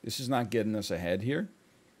 This is not getting us ahead here.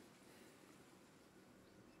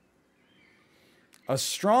 A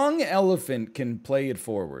strong elephant can play it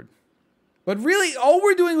forward. But really, all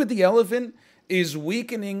we're doing with the elephant is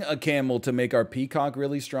weakening a camel to make our peacock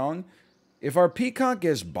really strong. If our peacock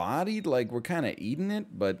gets bodied, like, we're kind of eating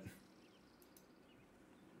it, but...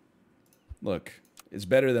 Look, it's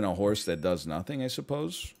better than a horse that does nothing, I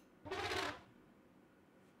suppose.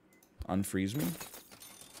 Unfreeze me.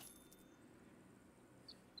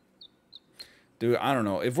 Dude, I don't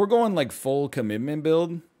know. If we're going like full commitment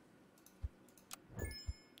build,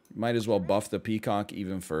 might as well buff the peacock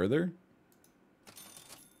even further.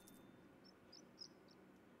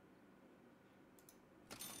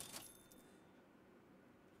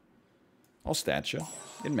 I'll stat you.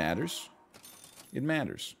 It matters. It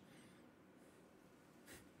matters.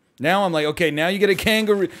 Now I'm like, okay, now you get a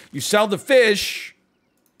kangaroo. You sell the fish.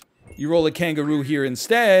 You roll a kangaroo here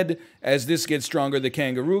instead. As this gets stronger, the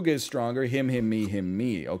kangaroo gets stronger. Him,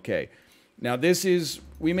 me. Okay. Now this is,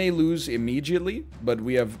 we may lose immediately, but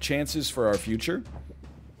we have chances for our future.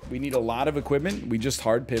 We need a lot of equipment. We just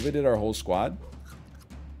hard pivoted our whole squad.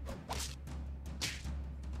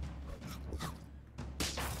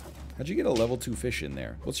 How'd you get a level 2 fish in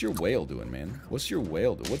there? What's your whale doing, man? What's your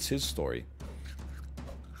whale doing? What's his story?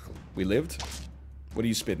 We lived? What are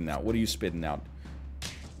you spitting out? What are you spitting out?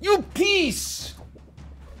 You piece!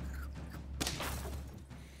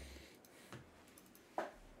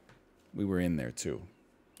 We were in there too.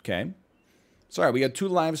 Okay. Sorry, we got 2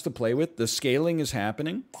 lives to play with. The scaling is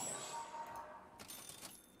happening.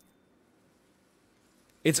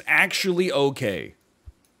 It's actually okay.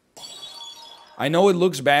 I know it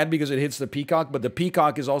looks bad because it hits the peacock, but the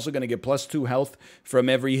peacock is also going to get +2 health from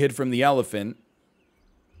every hit from the elephant.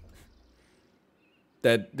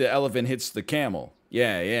 That the elephant hits the camel.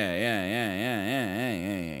 Yeah.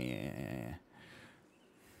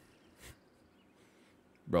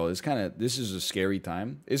 Bro, this is a scary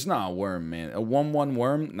time. It's not a worm, man. A 1/1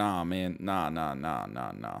 worm? Nah, man.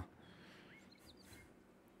 Nah.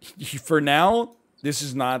 For now, this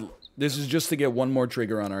is just to get one more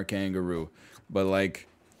trigger on our kangaroo. But, like,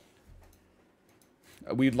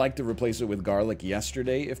 we'd like to replace it with garlic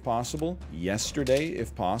yesterday, if possible.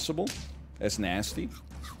 That's nasty.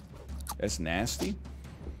 That's nasty.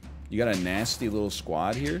 You got a nasty little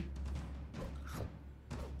squad here.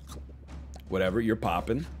 Whatever, you're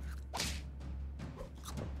popping.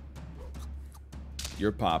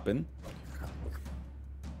 You're popping.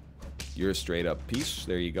 You're a straight up piece.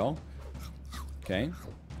 There you go. Okay.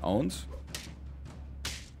 Owns.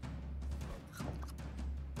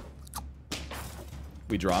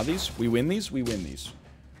 We draw these. We win these. We win these.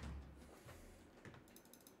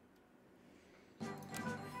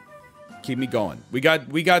 Keep me going. We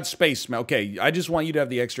got space. Okay, I just want you to have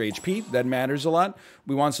the extra HP. That matters a lot.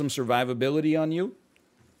 We want some survivability on you.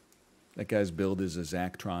 That guy's build is a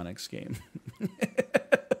Zachtronics game.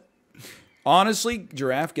 Honestly,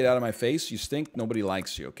 giraffe, get out of my face. You stink. Nobody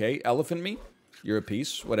likes you, okay? Elephant me. You're a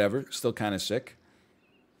piece. Whatever. Still kind of sick.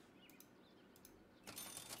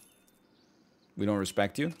 We don't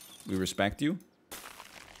respect you. We respect you.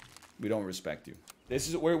 We don't respect you. This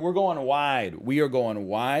is we're going wide. We are going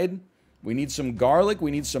wide. We need some garlic.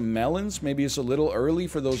 We need some melons. Maybe it's a little early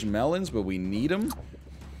for those melons, but we need them.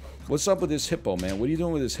 What's up with this hippo, man? What are you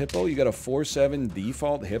doing with this hippo? You got a 4/7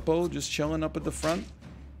 default hippo just chilling up at the front?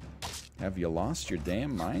 Have you lost your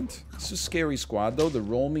damn mind? This is a scary squad, though. The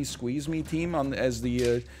roll me, squeeze me team as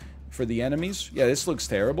the for the enemies. Yeah, this looks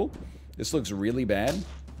terrible. This looks really bad.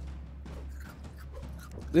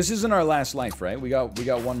 This isn't our last life, right? We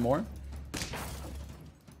got one more.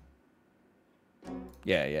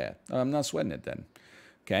 Yeah. I'm not sweating it then.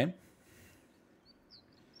 Okay.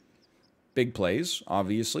 Big plays,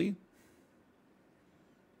 obviously.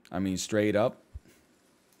 I mean, straight up.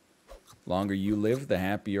 Longer you live, the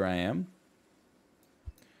happier I am.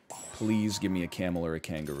 Please give me a camel or a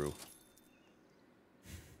kangaroo.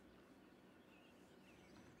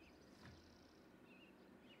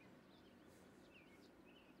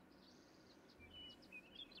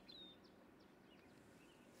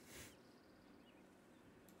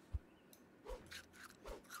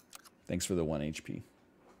 Thanks for the 1 HP.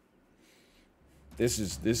 This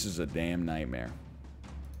is a damn nightmare.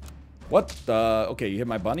 What the? Okay, you hit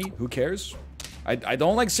my bunny? Who cares? I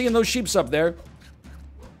don't like seeing those sheeps up there.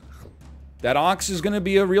 That ox is going to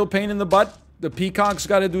be a real pain in the butt. The peacock's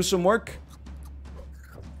got to do some work.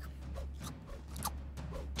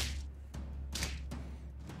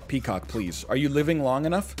 Peacock, please. Are you living long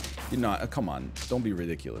enough? You're not. Come on. Don't be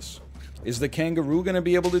ridiculous. Is the kangaroo going to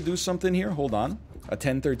be able to do something here? Hold on. A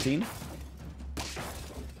 10-13.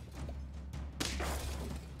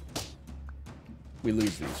 We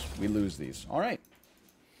lose these. We lose these. All right.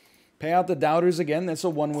 Pay out the doubters again. That's a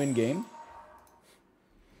 1-win game.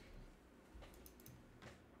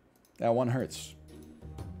 That one hurts.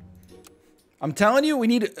 I'm telling you, we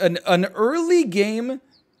need an early game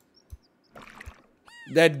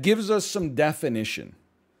that gives us some definition.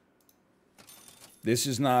 This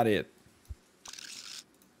is not it.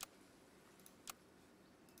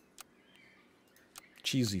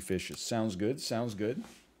 Cheesy fishes. Sounds good. Sounds good.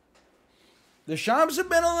 The shops have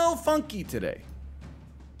been a little funky today.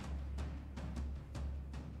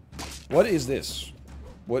 What is this?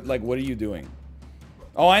 What are you doing?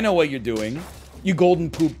 Oh, I know what you're doing. You golden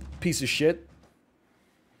poop piece of shit.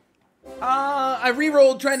 I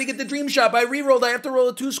re-rolled trying to get the dream shop. I re-rolled. I have to roll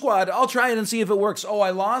a 2 squad. I'll try it and see if it works. Oh,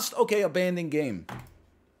 I lost? Okay, abandon game.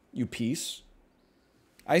 You piece.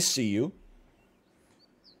 I see you.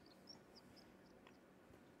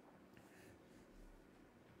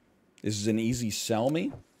 This is an easy sell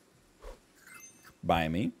me. Buy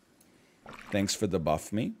me. Thanks for the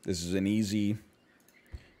buff me. This is an easy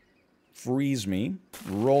freeze me.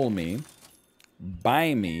 Roll me.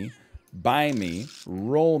 Buy me. Buy me.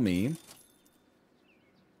 Roll me.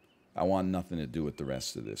 I want nothing to do with the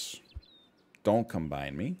rest of this. Don't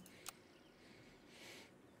combine me.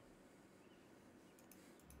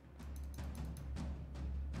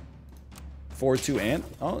 Four, 2 ant.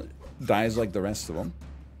 Oh, dies like the rest of them.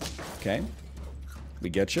 Okay. We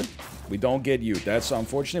get you. We don't get you. That's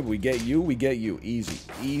unfortunate. We get you. We get you. Easy.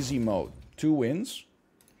 Easy mode. 2 wins.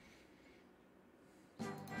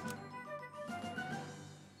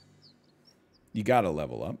 You gotta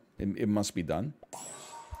level up. It must be done.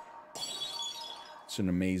 It's an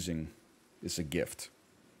amazing... It's a gift.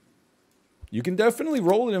 You can definitely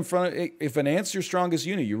roll it in front of... If an ant's your strongest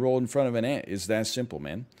unit, you roll in front of an ant. It's that simple,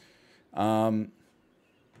 man.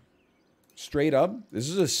 Straight up. This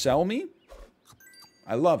is a sell me.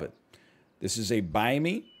 I love it. This is a buy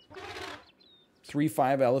me.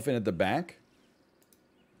 3/5 elephant at the back.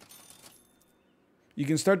 You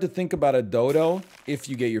can start to think about a dodo. If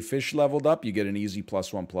you get your fish leveled up, you get an easy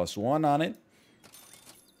 +1/+1 on it.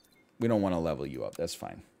 We don't want to level you up. That's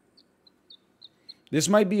fine. This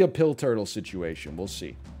might be a pill turtle situation. We'll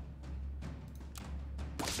see.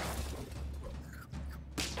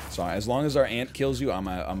 So as long as our ant kills you, I'm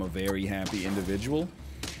a very happy individual.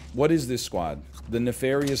 What is this squad? The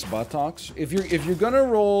nefarious buttocks. If you're gonna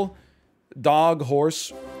roll dog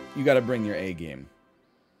horse, you got to bring your A game.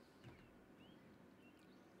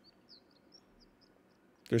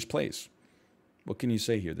 There's plays. What can you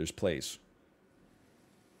say here? There's plays.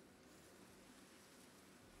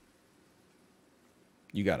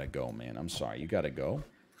 You gotta go, man. I'm sorry. You gotta go.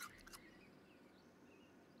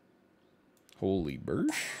 Holy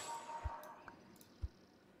bursh.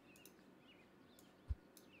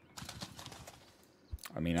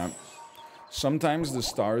 I mean, sometimes the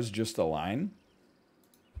stars just align.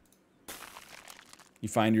 You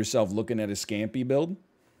find yourself looking at a Scampy build.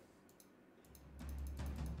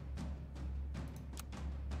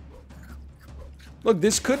 Look,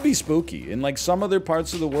 this could be spooky. In like some other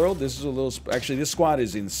parts of the world, this is a little... Actually, this squad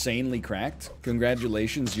is insanely cracked.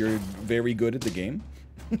 Congratulations, you're very good at the game.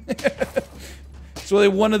 So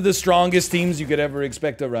they're one of the strongest teams you could ever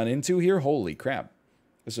expect to run into here. Holy crap.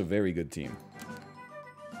 This is a very good team.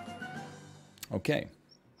 Okay.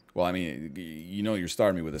 Well, I mean, you know you're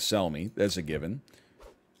starting me with a sell me. That's a given.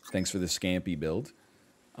 Thanks for the Scampy build.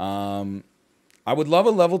 I would love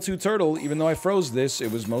a level 2 turtle, even though I froze this.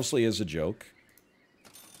 It was mostly as a joke.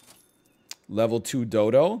 Level 2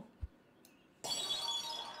 dodo.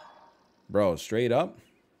 Bro, straight up.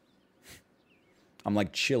 I'm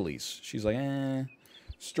like Chili's. She's like, eh.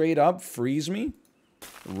 Straight up, freeze me.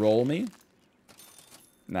 Roll me.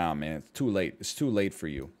 Nah, man, it's too late. It's too late for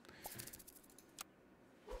you.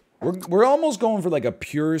 We're almost going for like a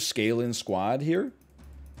pure scale-in squad here.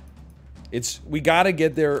 We gotta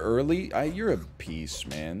get there early. You're a piece,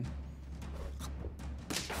 man.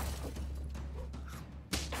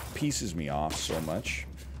 Pisses me off so much.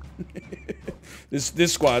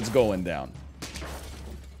 This squad's going down.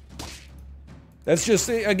 That's just,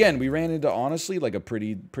 again, we ran into, honestly, like a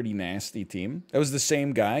pretty nasty team. That was the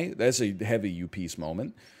same guy. That's a heavy U-piece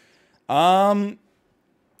moment.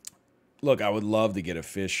 Look, I would love to get a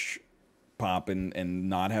fish popping and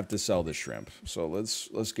not have to sell the shrimp. So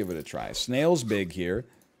let's give it a try. Snail's big here.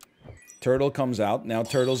 Turtle comes out. Now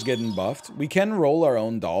Turtle's getting buffed. We can roll our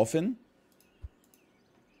own dolphin.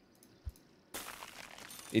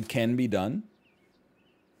 It can be done.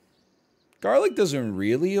 Garlic doesn't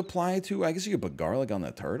really apply to... I guess you could put garlic on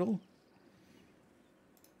the turtle.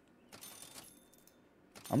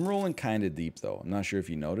 I'm rolling kind of deep, though. I'm not sure if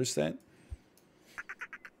you noticed that.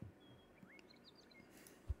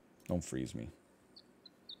 Don't freeze me.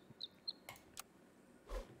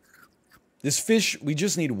 This fish, we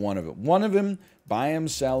just need one of them. One of them, buy him,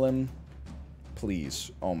 sell him. Please.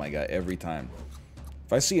 Oh my god, every time.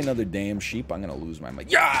 If I see another damn sheep, I'm going to lose my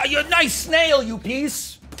mind. Yeah, you nice snail, you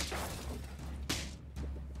piece!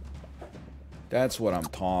 That's what I'm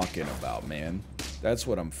talking about, man. That's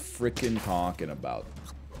what I'm freaking talking about.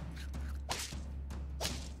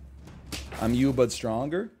 I'm you but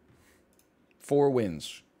stronger. 4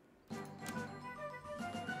 wins.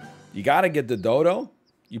 You got to get the dodo.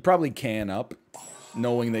 You probably can up,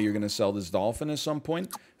 knowing that you're going to sell this dolphin at some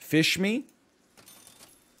point. Fish me.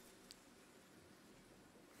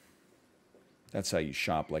 That's how you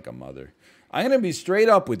shop like a mother. I'm going to be straight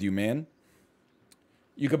up with you, man.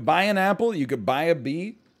 You could buy an apple. You could buy a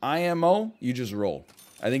bee. IMO, you just roll.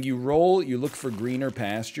 I think you roll. You look for greener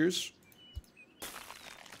pastures.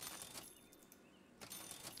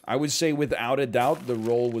 I would say without a doubt, the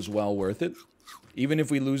roll was well worth it. Even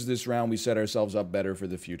if we lose this round, we set ourselves up better for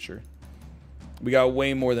the future. We got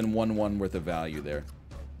way more than 1-1 worth of value there.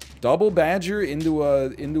 Double badger into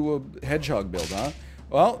a hedgehog build, huh?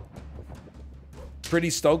 Well, pretty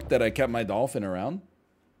stoked that I kept my dolphin around.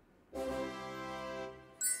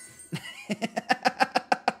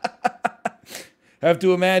 Have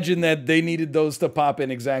to imagine that they needed those to pop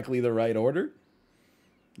in exactly the right order.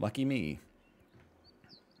 Lucky me.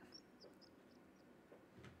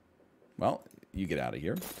 Well, you get out of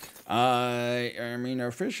here. I mean,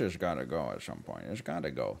 our fish has got to go at some point. It's got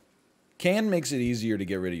to go. Can makes it easier to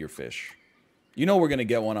get rid of your fish. You know we're going to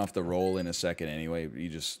get one off the roll in a second anyway. You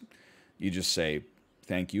just say,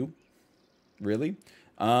 thank you. Really?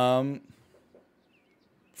 For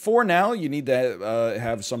now, you need to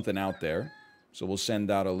have something out there. So we'll send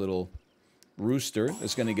out a little rooster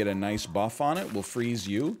that's going to get a nice buff on it. We'll freeze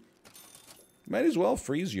you. Might as well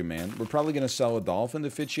freeze you, man. We're probably going to sell a dolphin to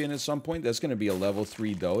fit you in at some point. That's going to be a level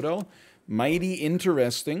 3 dodo. Mighty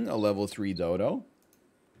interesting, a level 3 dodo.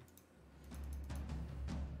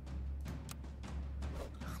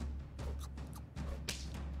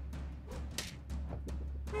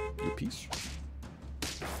 Your piece.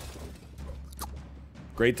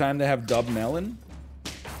 Great time to have dub melon.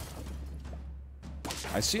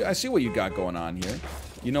 I see what you got going on here.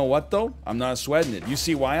 You know what, though? I'm not sweating it. You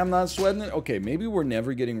see why I'm not sweating it? Okay, maybe we're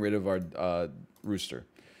never getting rid of our rooster.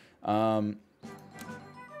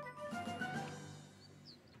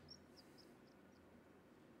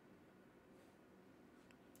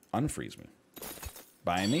 Unfreeze me.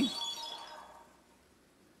 Buy me.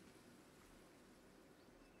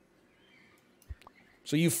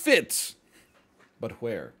 So you fit, but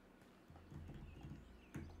where?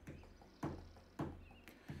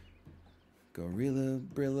 Gorilla,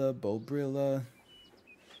 Brilla, Bobrilla.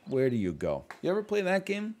 Where do you go? You ever play that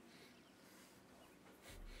game?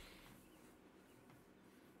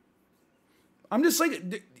 I'm just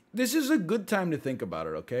like, this is a good time to think about it,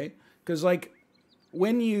 okay? Because, like,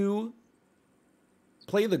 when you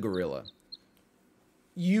play the gorilla,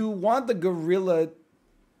 you want the gorilla...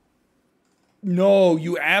 No,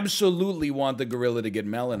 you absolutely want the gorilla to get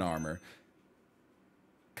melon armor.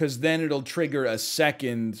 Because then it'll trigger a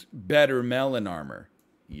second, better melon armor.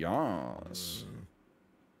 Yes.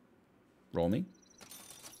 Roll me.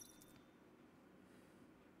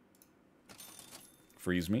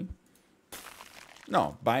 Freeze me.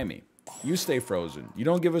 No, buy me. You stay frozen. You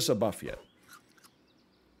don't give us a buff yet.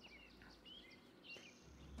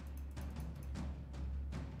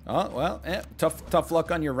 Oh, well, tough luck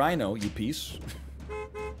on your rhino, you piece.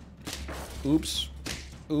 Oops.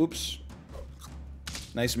 Oops.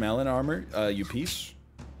 Nice melon armor, you piece.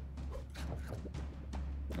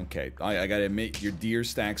 Okay, I gotta admit, your deer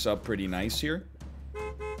stacks up pretty nice here.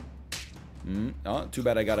 Oh, too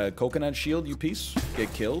bad I got a coconut shield, you piece.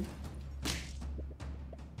 Get killed.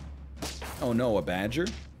 Oh no, a badger?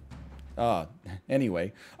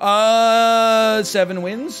 Anyway. 7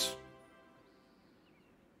 wins.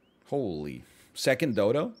 Holy. Second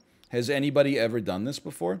dodo? Has anybody ever done this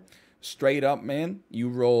before? Straight up, man, you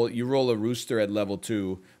roll a rooster at level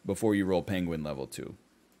 2 before you roll penguin level 2.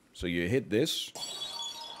 So you hit this.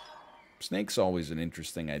 Snake's always an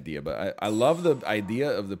interesting idea, but I love the idea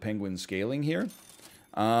of the penguin scaling here.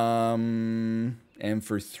 And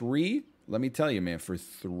for 3, let me tell you, man, for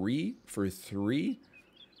three,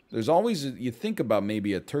 there's always you think about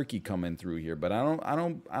maybe a turkey coming through here, but I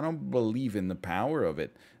don't believe in the power of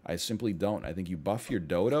it. I simply don't. I think you buff your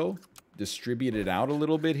dodo, distribute it out a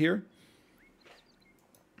little bit here.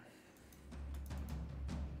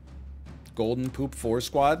 Golden Poop 4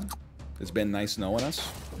 Squad. It's been nice knowing us.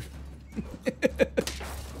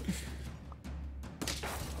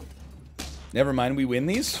 Never mind, we win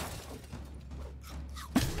these.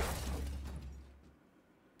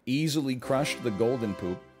 Easily crushed the Golden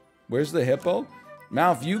Poop. Where's the hippo?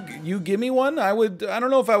 Mouth, you give me one? I don't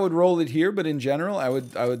know if I would roll it here, but in general, I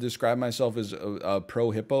would describe myself as a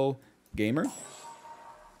pro hippo gamer.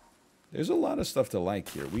 There's a lot of stuff to like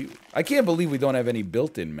here. I can't believe we don't have any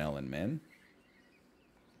built-in melon, man.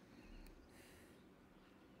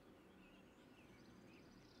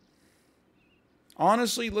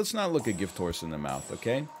 Honestly, let's not look a gift horse in the mouth,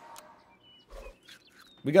 okay?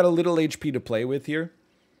 We got a little HP to play with here.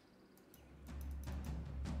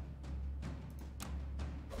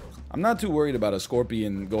 I'm not too worried about a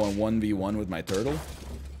scorpion going 1v1 with my turtle.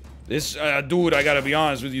 This, dude, I gotta be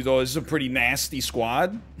honest with you though, this is a pretty nasty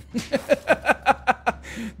squad.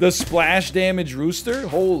 The splash damage rooster?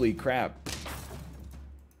 Holy crap.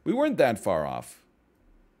 We weren't that far off.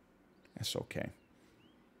 That's okay.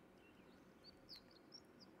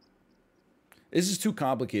 This is too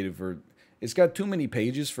complicated for... It's got too many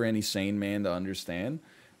pages for any sane man to understand.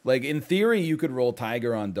 Like, in theory, you could roll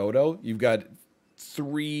Tiger on Dodo. You've got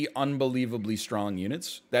 3 unbelievably strong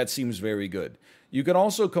units. That seems very good. You could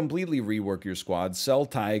also completely rework your squad. Sell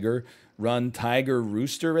Tiger, run Tiger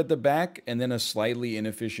Rooster at the back, and then a slightly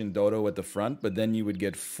inefficient Dodo at the front. But then you would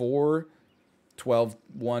get 4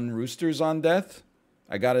 12-1 Roosters on death.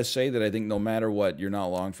 I gotta say that I think no matter what, you're not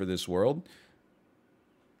long for this world.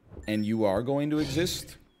 And you are going to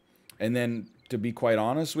exist. And then, to be quite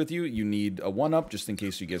honest with you, you need a 1-up just in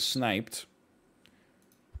case you get sniped.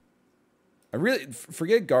 I really...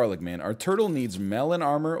 Forget garlic, man. Our turtle needs melon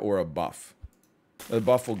armor or a buff. The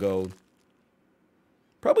buff will go...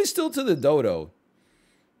 Probably still to the dodo.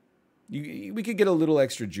 We could get a little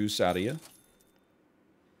extra juice out of you.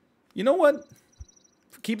 You know what?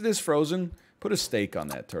 Keep this frozen. Put a steak on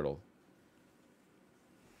that turtle.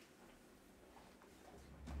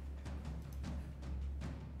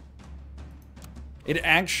 It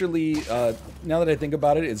actually, now that I think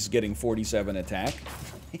about it, it's getting 47 attack.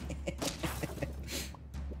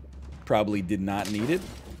 Probably did not need it.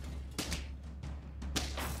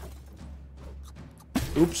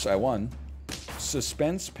 Oops, I won.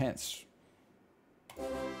 Suspense pence.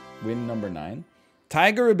 Win number 9.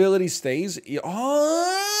 Tiger ability stays.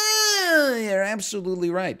 Oh, you're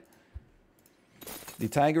absolutely right. The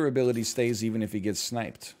Tiger ability stays even if he gets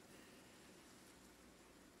sniped.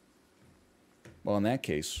 Well, in that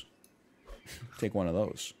case, take one of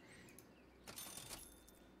those.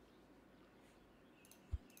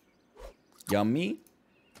 Yummy.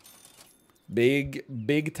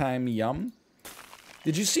 Big time yum.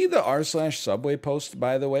 Did you see the r/Subway post,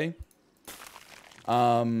 by the way?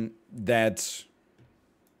 That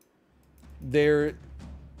they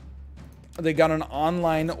got an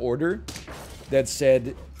online order that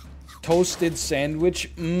said toasted sandwich,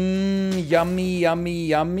 yummy, yummy,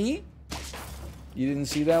 yummy. You didn't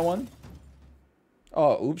see that one?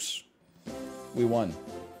 Oh, oops. We won.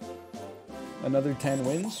 Another 10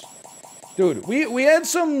 wins? Dude, we had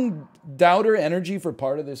some doubter energy for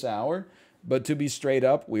part of this hour, but to be straight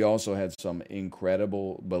up, we also had some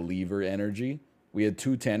incredible believer energy. We had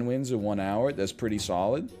 2 10 wins in 1 hour. That's pretty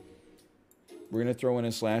solid. We're going to throw in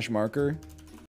a slash marker